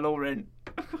 Kylo Ren.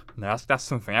 No, that's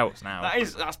something else now.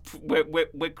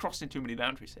 We're crossing too many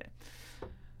boundaries here.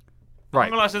 Right.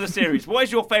 Highlights of the series. What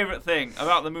is your favourite thing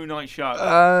about the Moon Knight show?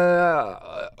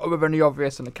 Other than the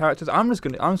obvious and the characters, I'm just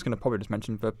gonna probably just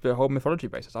mention the whole mythology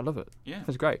basis. I love it. Yeah,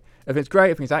 it's great. If it's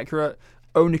great, if it's accurate.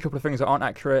 Only couple of things that aren't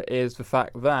accurate is the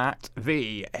fact that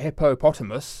the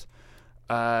hippopotamus,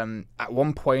 at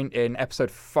one point in episode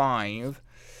 5,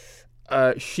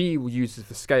 she uses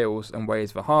the scales and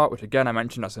weighs the heart, which again I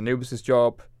mentioned that's Anubis'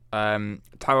 job.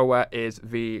 Tarawet is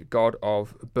the god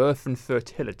of birth and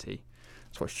fertility.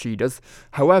 That's what she does.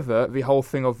 However, the whole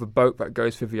thing of the boat that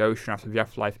goes through the ocean after the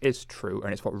afterlife is true,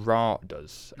 and it's what Ra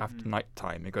does after night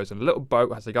time. He goes in a little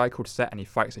boat, has a guy called Set, and he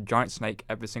fights a giant snake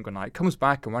every single night. Comes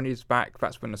back, and when he's back,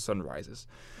 that's when the sun rises.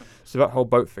 So that whole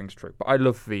boat thing's true. But I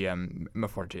love the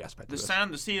mythology aspect of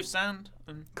it. The sea of sand?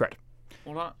 Correct.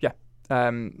 All that? Yeah.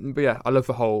 But yeah, I love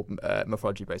the whole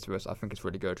mythology base of it. I think it's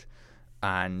really good.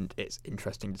 And it's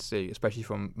interesting to see, especially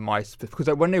from my... Because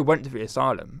when they went to the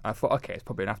asylum, I thought, okay, it's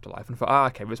probably an afterlife. And I thought,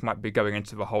 okay, this might be going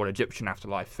into the whole Egyptian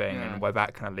afterlife thing and where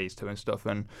that kind of leads to and stuff.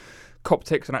 And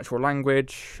Coptic's an actual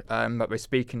language that they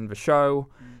speak in the show.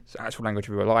 It's an actual language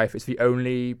of real life. It's the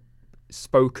only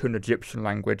spoken Egyptian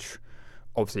language.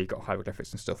 Obviously, you've got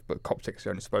hieroglyphics and stuff, but Coptic's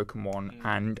the only spoken one.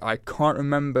 And I can't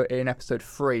remember in episode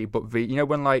 3, but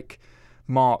when, like...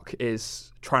 Mark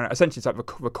is trying to... Essentially, it's like the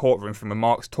courtroom from when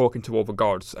Mark's talking to all the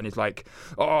gods, and he's like,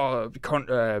 oh,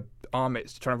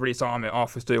 Armit's trying to release Armit,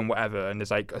 Arthur's doing whatever, and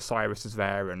there's like Osiris is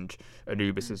there, and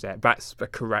Anubis is there. That's the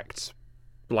correct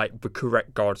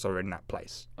gods are in that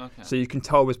place. Okay. So you can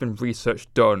tell there's been research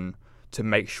done to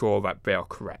make sure that they are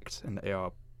correct, and that they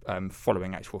are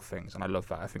following actual things, and I love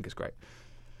that. I think it's great.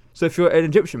 So if you're an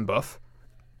Egyptian buff,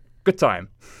 good time.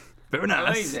 Very nice.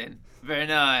 Amazing. Very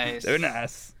nice. Very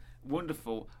nice.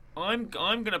 Wonderful. I'm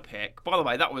gonna pick. By the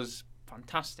way, that was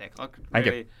fantastic. I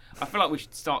feel like we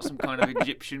should start some kind of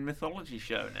Egyptian mythology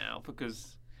show now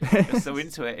because we're so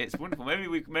into it. It's wonderful. Maybe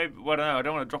well, I don't know. I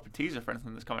don't want to drop a teaser for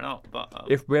anything that's coming up, but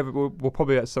if we'll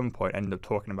probably at some point end up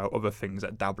talking about other things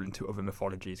that dabble into other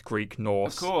mythologies, Greek,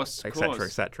 Norse, of course, etc.,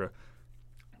 etc.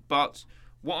 But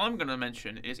what I'm gonna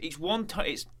mention is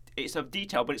it's a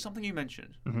detail, but it's something you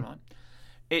mentioned, right?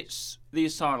 It's the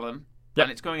asylum, and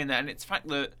it's going in there, and it's the fact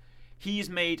that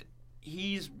he's made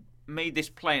this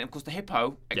plane. Of course, the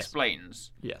hippo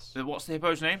explains. Yes. So what's the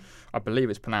hippo's name? I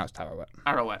believe it's pronounced Tarawet.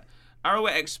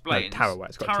 Arrowet explains. No, Tarawet.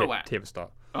 It's got Tarawet. T at the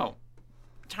start. Oh.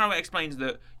 Tarawet explains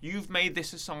that you've made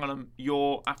this asylum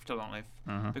your afterlife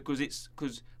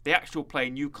because the actual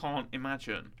plane you can't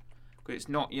imagine. Because it's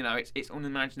not, it's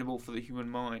unimaginable for the human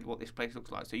mind what this place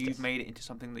looks like. So you've made it into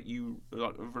something that you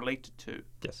are related to.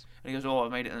 Yes. And he goes, I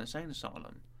made it an insane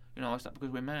asylum. Is that because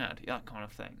we're mad? That kind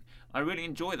of thing. I really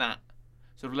enjoy that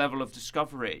sort of level of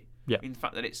discovery. Yeah. In the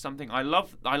fact that it's something I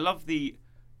love the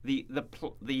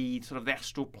sort of the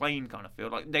astral plane kind of feel.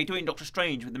 Like they do it in Doctor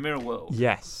Strange with the mirror world.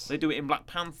 Yes. They do it in Black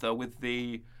Panther with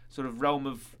the sort of realm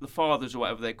of the fathers or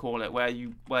whatever they call it, where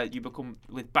you become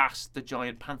with Bast, the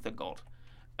giant panther god,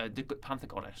 the panther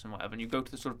goddess and whatever, and you go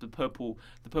to the sort of the purple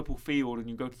field and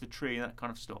you go to the tree and that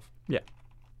kind of stuff. Yeah.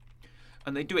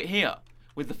 And they do it here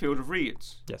with the Field of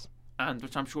Reeds. Yes. And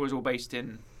which I'm sure is all based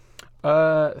in.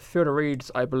 Field of Reeds,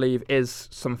 I believe, is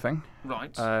something.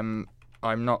 Right. I'm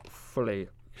not fully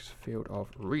Field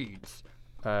of Reeds.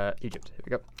 Egypt. Here we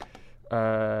go.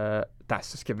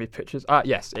 That's just giving me pictures.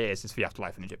 Yes, it is. It's the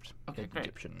afterlife in Egypt. Okay, great.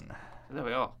 Egyptian. There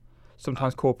we are.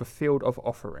 Sometimes called the Field of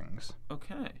Offerings.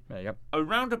 Okay. There you go. A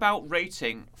roundabout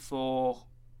rating for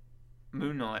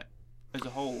Moon Knight as a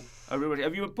whole.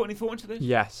 Have you put any thought into this?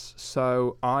 Yes.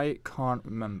 So I can't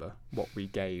remember what we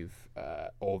gave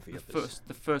all the others.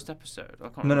 The first episode. I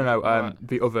can't No. remember. Right.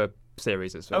 The other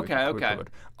series is okay. we covered.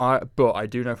 But I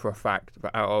do know for a fact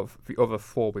that out of the other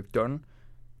 4 we've done,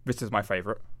 this is my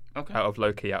favourite. Okay. Out of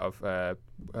Loki, out of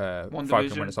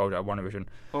Falcon Winter Soldier, WandaVision,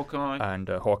 Hawkeye. And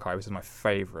Hawkeye, this is my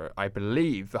favourite. I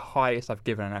believe the highest I've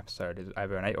given an episode is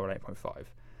either an 8 or an 8.5.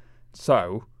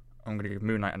 So I'm going to give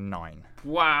Moon Knight a 9.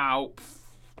 Wow.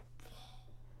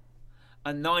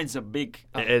 A 9's a big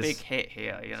hit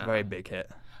here. You know? It's a very big hit.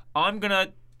 I'm going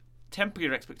to temper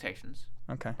your expectations.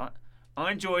 Okay.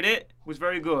 I enjoyed it. It was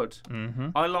very good.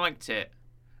 Mm-hmm. I liked it.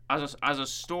 As a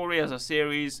story, as a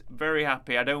series, very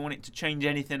happy. I don't want it to change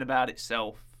anything about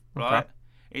itself. Right? Okay.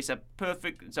 It's a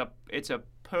perfect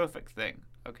thing.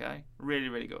 Okay, really,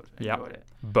 really good. Enjoyed it.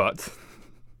 But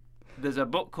there's a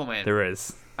book coming. There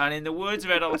is. And in the words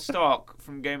of Eddard Stark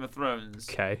from Game of Thrones,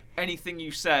 anything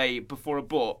you say before a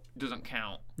book doesn't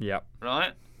count. Yep.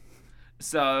 Right.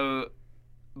 So,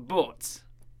 but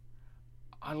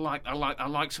I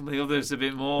like some of the others a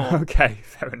bit more. Okay,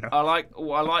 fair enough. I like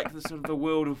the sort of the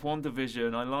world of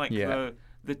WandaVision. I like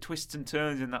the twists and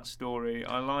turns in that story.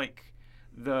 I like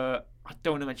I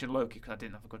don't want to mention Loki because I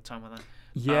didn't have a good time with that.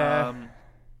 Yeah.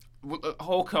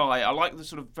 Hawkeye. I like the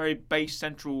sort of very base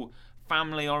central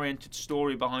family-oriented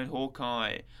story behind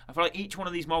Hawkeye. I feel like each one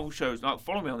of these Marvel shows, like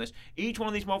follow me on this, each one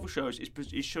of these Marvel shows is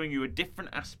showing you a different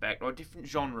aspect or a different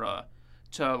genre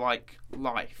to like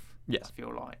life. Yes. I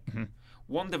feel like. Mm-hmm.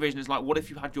 WandaVision is like, what if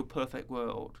you had your perfect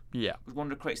world? Yeah. Because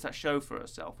Wanda creates that show for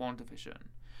herself, WandaVision.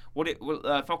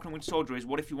 Falcon and Winter Soldier is,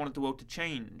 what if you wanted the world to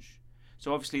change?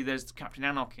 So obviously there's Captain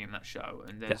Anarchy in that show,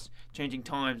 and there's changing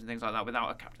times and things like that without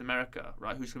a Captain America,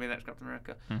 right? Who's going to be the next Captain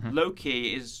America? Mm-hmm.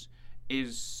 Loki is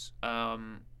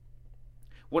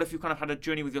what if you kind of had a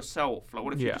journey with yourself? Like,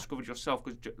 what if you discovered yourself?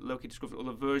 Because Loki discovered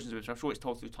other versions of it. So I'm sure it's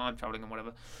told through time traveling and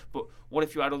whatever. But what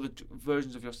if you had other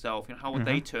versions of yourself? You know, how would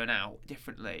they turn out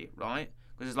differently, right?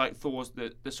 Because there's like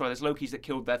there's Lokis that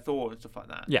killed their Thor and stuff like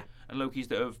that. Yeah. And Lokis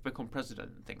that have become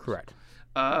president and things. Correct.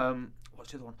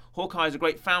 What's the other one? Hawkeye is a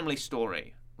great family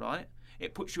story, right?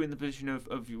 It puts you in the position of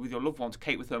with your loved ones,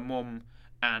 Kate with her mum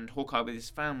and Hawkeye with his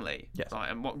family. Yes. Right?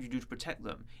 And what would you do to protect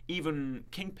them? Even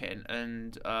Kingpin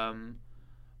and I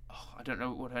don't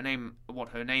know what her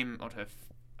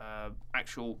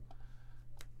actual,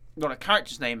 not her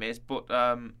character's name is, but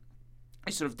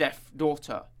his sort of deaf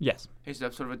daughter. Yes. His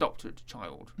sort of adopted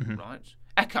child, right?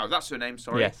 Echo, that's her name,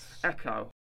 sorry. Yes. Echo.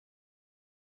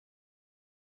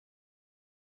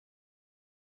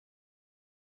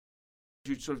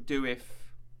 You'd sort of do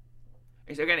if...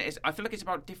 I feel like it's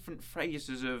about different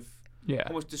phases of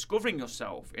almost discovering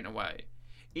yourself in a way.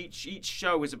 Each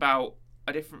show is about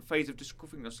a different phase of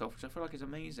discovering yourself, which I feel like is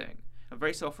amazing and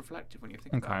very self-reflective when you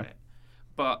think about it.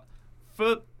 But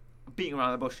for beating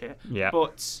around the bush here,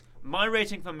 but my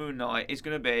rating for Moon Knight is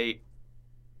going to be,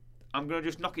 I'm going to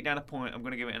just knock it down a point. I'm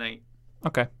going to give it an 8.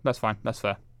 Okay, that's fine. That's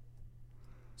fair.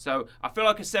 So I feel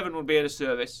like a 7 would be at a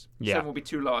service. 7 would be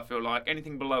too low. I feel like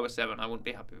anything below a 7, I wouldn't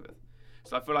be happy with.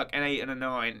 So I feel like an 8 and a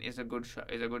 9 is a good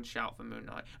shout for Moon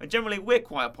Knight. And generally, we're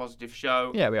quite a positive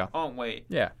show. Yeah, we are, aren't we?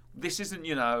 Yeah. This isn't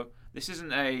a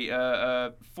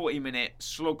 40-minute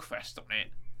slugfest on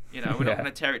it. You know, we're not going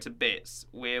to tear it to bits.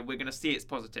 We're going to see its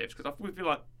positives because we feel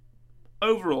like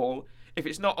overall, if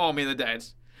it's not Army of the Dead,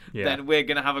 then we're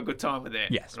going to have a good time with it.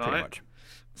 Yes, right? pretty much.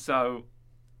 So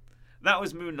that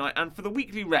was Moon Knight, and for the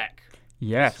weekly rec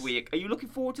this week, are you looking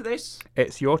forward to this?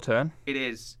 It's your turn. It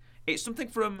is. It's something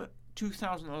from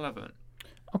 2011.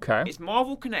 Okay. It's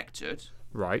Marvel connected.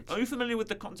 Right. Are you familiar with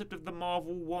the concept of the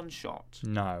Marvel one-shot?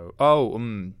 No. Oh,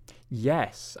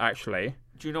 yes, actually.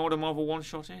 Do you know what a Marvel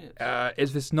one-shot is?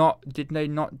 Is this not... Did they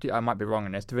not do... I might be wrong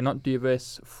on this. Did they not do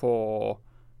this for...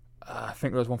 I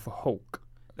think there was one for Hulk.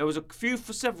 There was a few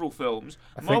for several films.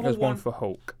 I think there's one for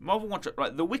Hulk. Marvel one-shot.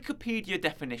 Right, the Wikipedia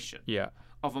definition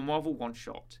of a Marvel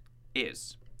one-shot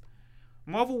is...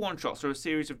 Marvel one-shots are a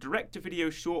series of direct-to-video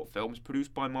short films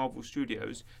produced by Marvel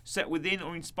Studios, set within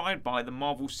or inspired by the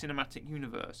Marvel Cinematic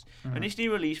Universe. Initially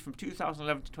released from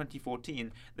 2011 to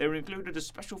 2014, they were included as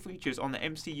special features on the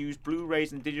MCU's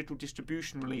Blu-rays and digital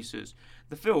distribution releases.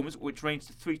 The films, which range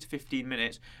to 3 to 15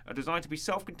 minutes, are designed to be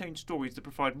self-contained stories that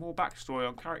provide more backstory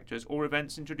on characters or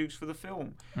events introduced for the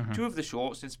film. 2 of the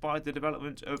shorts inspired the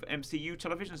development of MCU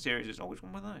television series. Oh, which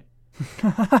one were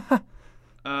they?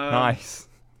 Nice.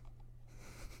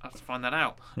 I have to find that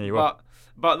out. Yeah, you will.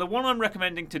 But the one I'm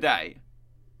recommending today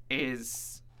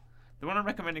is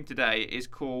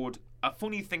called A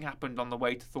Funny Thing Happened on the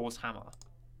Way to Thor's Hammer.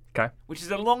 Okay. Which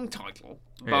is a long title,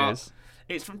 but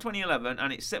it's from 2011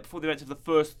 and it's set before the events of the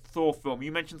first Thor film.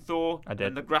 You mentioned Thor. I did.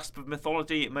 And the grasp of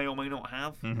mythology it may or may not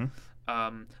have.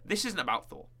 This isn't about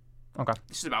Thor. Okay.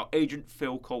 This is about Agent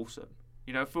Phil Coulson.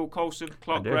 You know Phil Coulson,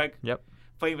 Clark Gregg. Yep.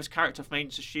 Famous character from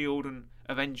Agents of S.H.I.E.L.D. and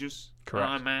Avengers. Correct.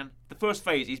 And Iron Man. The first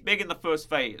phase. He's big in the first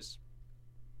phase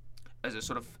as a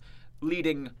sort of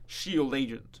leading S.H.I.E.L.D.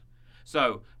 agent.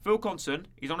 So, Phil Coulson,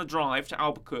 he's on a drive to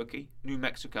Albuquerque, New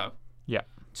Mexico. Yeah.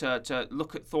 To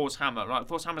look at Thor's hammer. Right,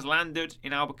 Thor's hammer's landed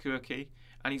in Albuquerque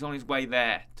and he's on his way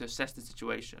there to assess the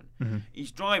situation.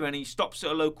 He's driving and he stops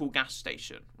at a local gas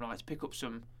station, right, to pick up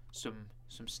some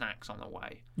snacks on the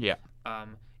way. Yeah.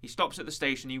 He stops at the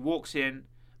station, he walks in,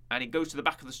 and he goes to the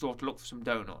back of the store to look for some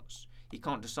donuts. He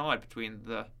can't decide between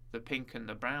the pink and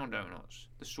the brown donuts,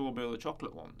 the strawberry or the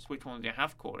chocolate ones. Which one do you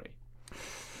have, Corey?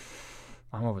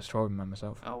 I'm more of a strawberry man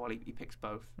myself. Oh, well, he picks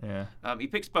both. Yeah. He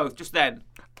picks both just then.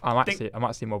 I'm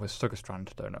actually more of a Sugar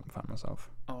Strand donut fan myself.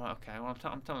 Oh, okay. Well,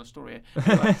 I'm telling a story here.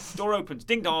 Anyway, door opens.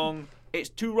 Ding dong. It's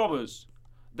 2 robbers.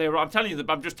 I'm just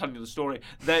telling you the story.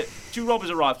 2 robbers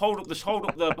arrive. Hold up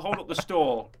the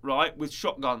store, right, with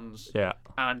shotguns. Yeah.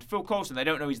 And Phil Coulson, they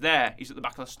don't know he's there. He's at the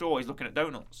back of the store. He's looking at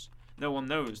donuts. No one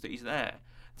knows that he's there.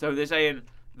 So they're saying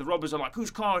the robbers are like, "Whose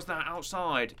car is that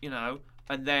outside?" You know.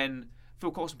 And then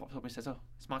Phil Coulson pops up and says, "Oh,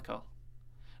 it's my car."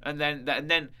 And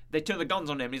then they turn the guns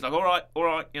on him. And he's like, all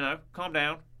right, you know, calm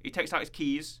down. He takes out his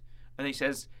keys and he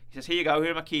says, "Here you go.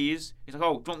 Here are my keys." He's like,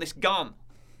 "Oh, do you want this gun?"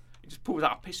 He just pulls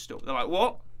out a pistol. They're like,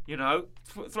 "What?" You know,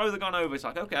 throw the gun over. It's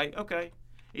like, okay.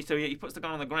 He puts the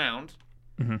gun on the ground,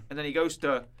 and then he goes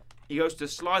to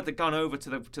slide the gun over to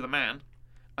the man,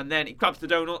 and then he grabs the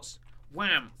donuts,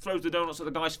 wham, throws the donuts at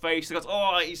the guy's face. The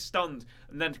guy's, he's stunned,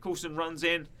 and then Coulson runs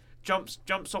in, jumps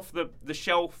off the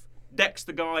shelf, decks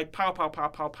the guy, pow, pow, pow,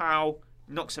 pow, pow,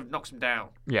 knocks him down,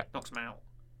 knocks him out,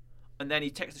 and then he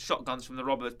takes the shotguns from the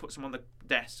robbers, puts them on the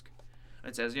desk,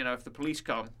 and says, you know, if the police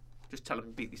come, just tell them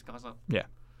to beat these guys up. Yeah.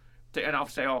 And I'll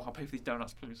say, I'll pay for these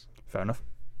donuts, please. Fair enough.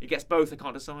 He gets both, they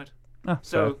can't decide.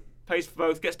 So, pays for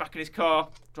both, gets back in his car,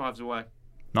 drives away.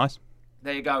 Nice.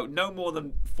 There you go. No more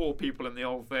than 4 people in the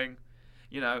whole thing.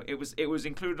 You know, it was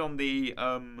included on the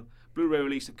Blu-ray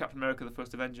release of Captain America: The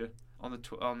First Avenger on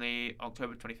the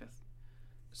October 25th.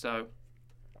 So,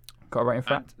 got a rating for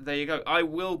that? There you go. I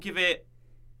will give it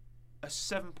a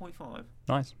 7.5.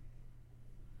 Nice.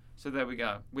 So there we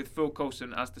go, with Phil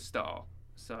Coulson as the star.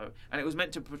 So, and it was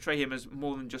meant to portray him as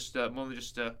more than just a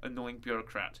annoying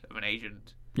bureaucrat of an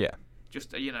agent. Yeah.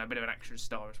 Just a bit of an action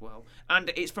star as well.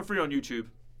 And it's for free on YouTube.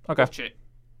 Okay. Watch it.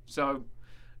 So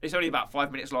it's only about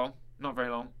 5 minutes long, not very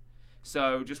long.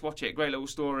 So just watch it. Great little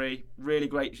story, really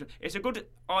great. It's a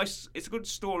good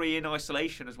story in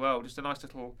isolation as well. Just a nice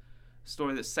little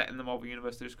story that's set in the Marvel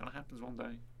universe that just kind of happens one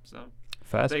day. So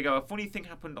Fair. There you go. A funny thing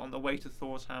happened on the way to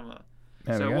Thor's hammer.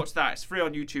 So watch that. It's free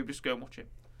on YouTube. Just go and watch it.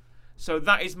 So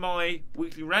that is my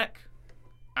weekly rec.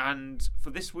 And for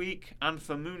this week and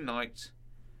for Moon Knight,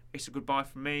 it's a goodbye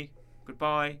from me.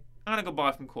 Goodbye. And a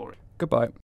goodbye from Corey. Goodbye.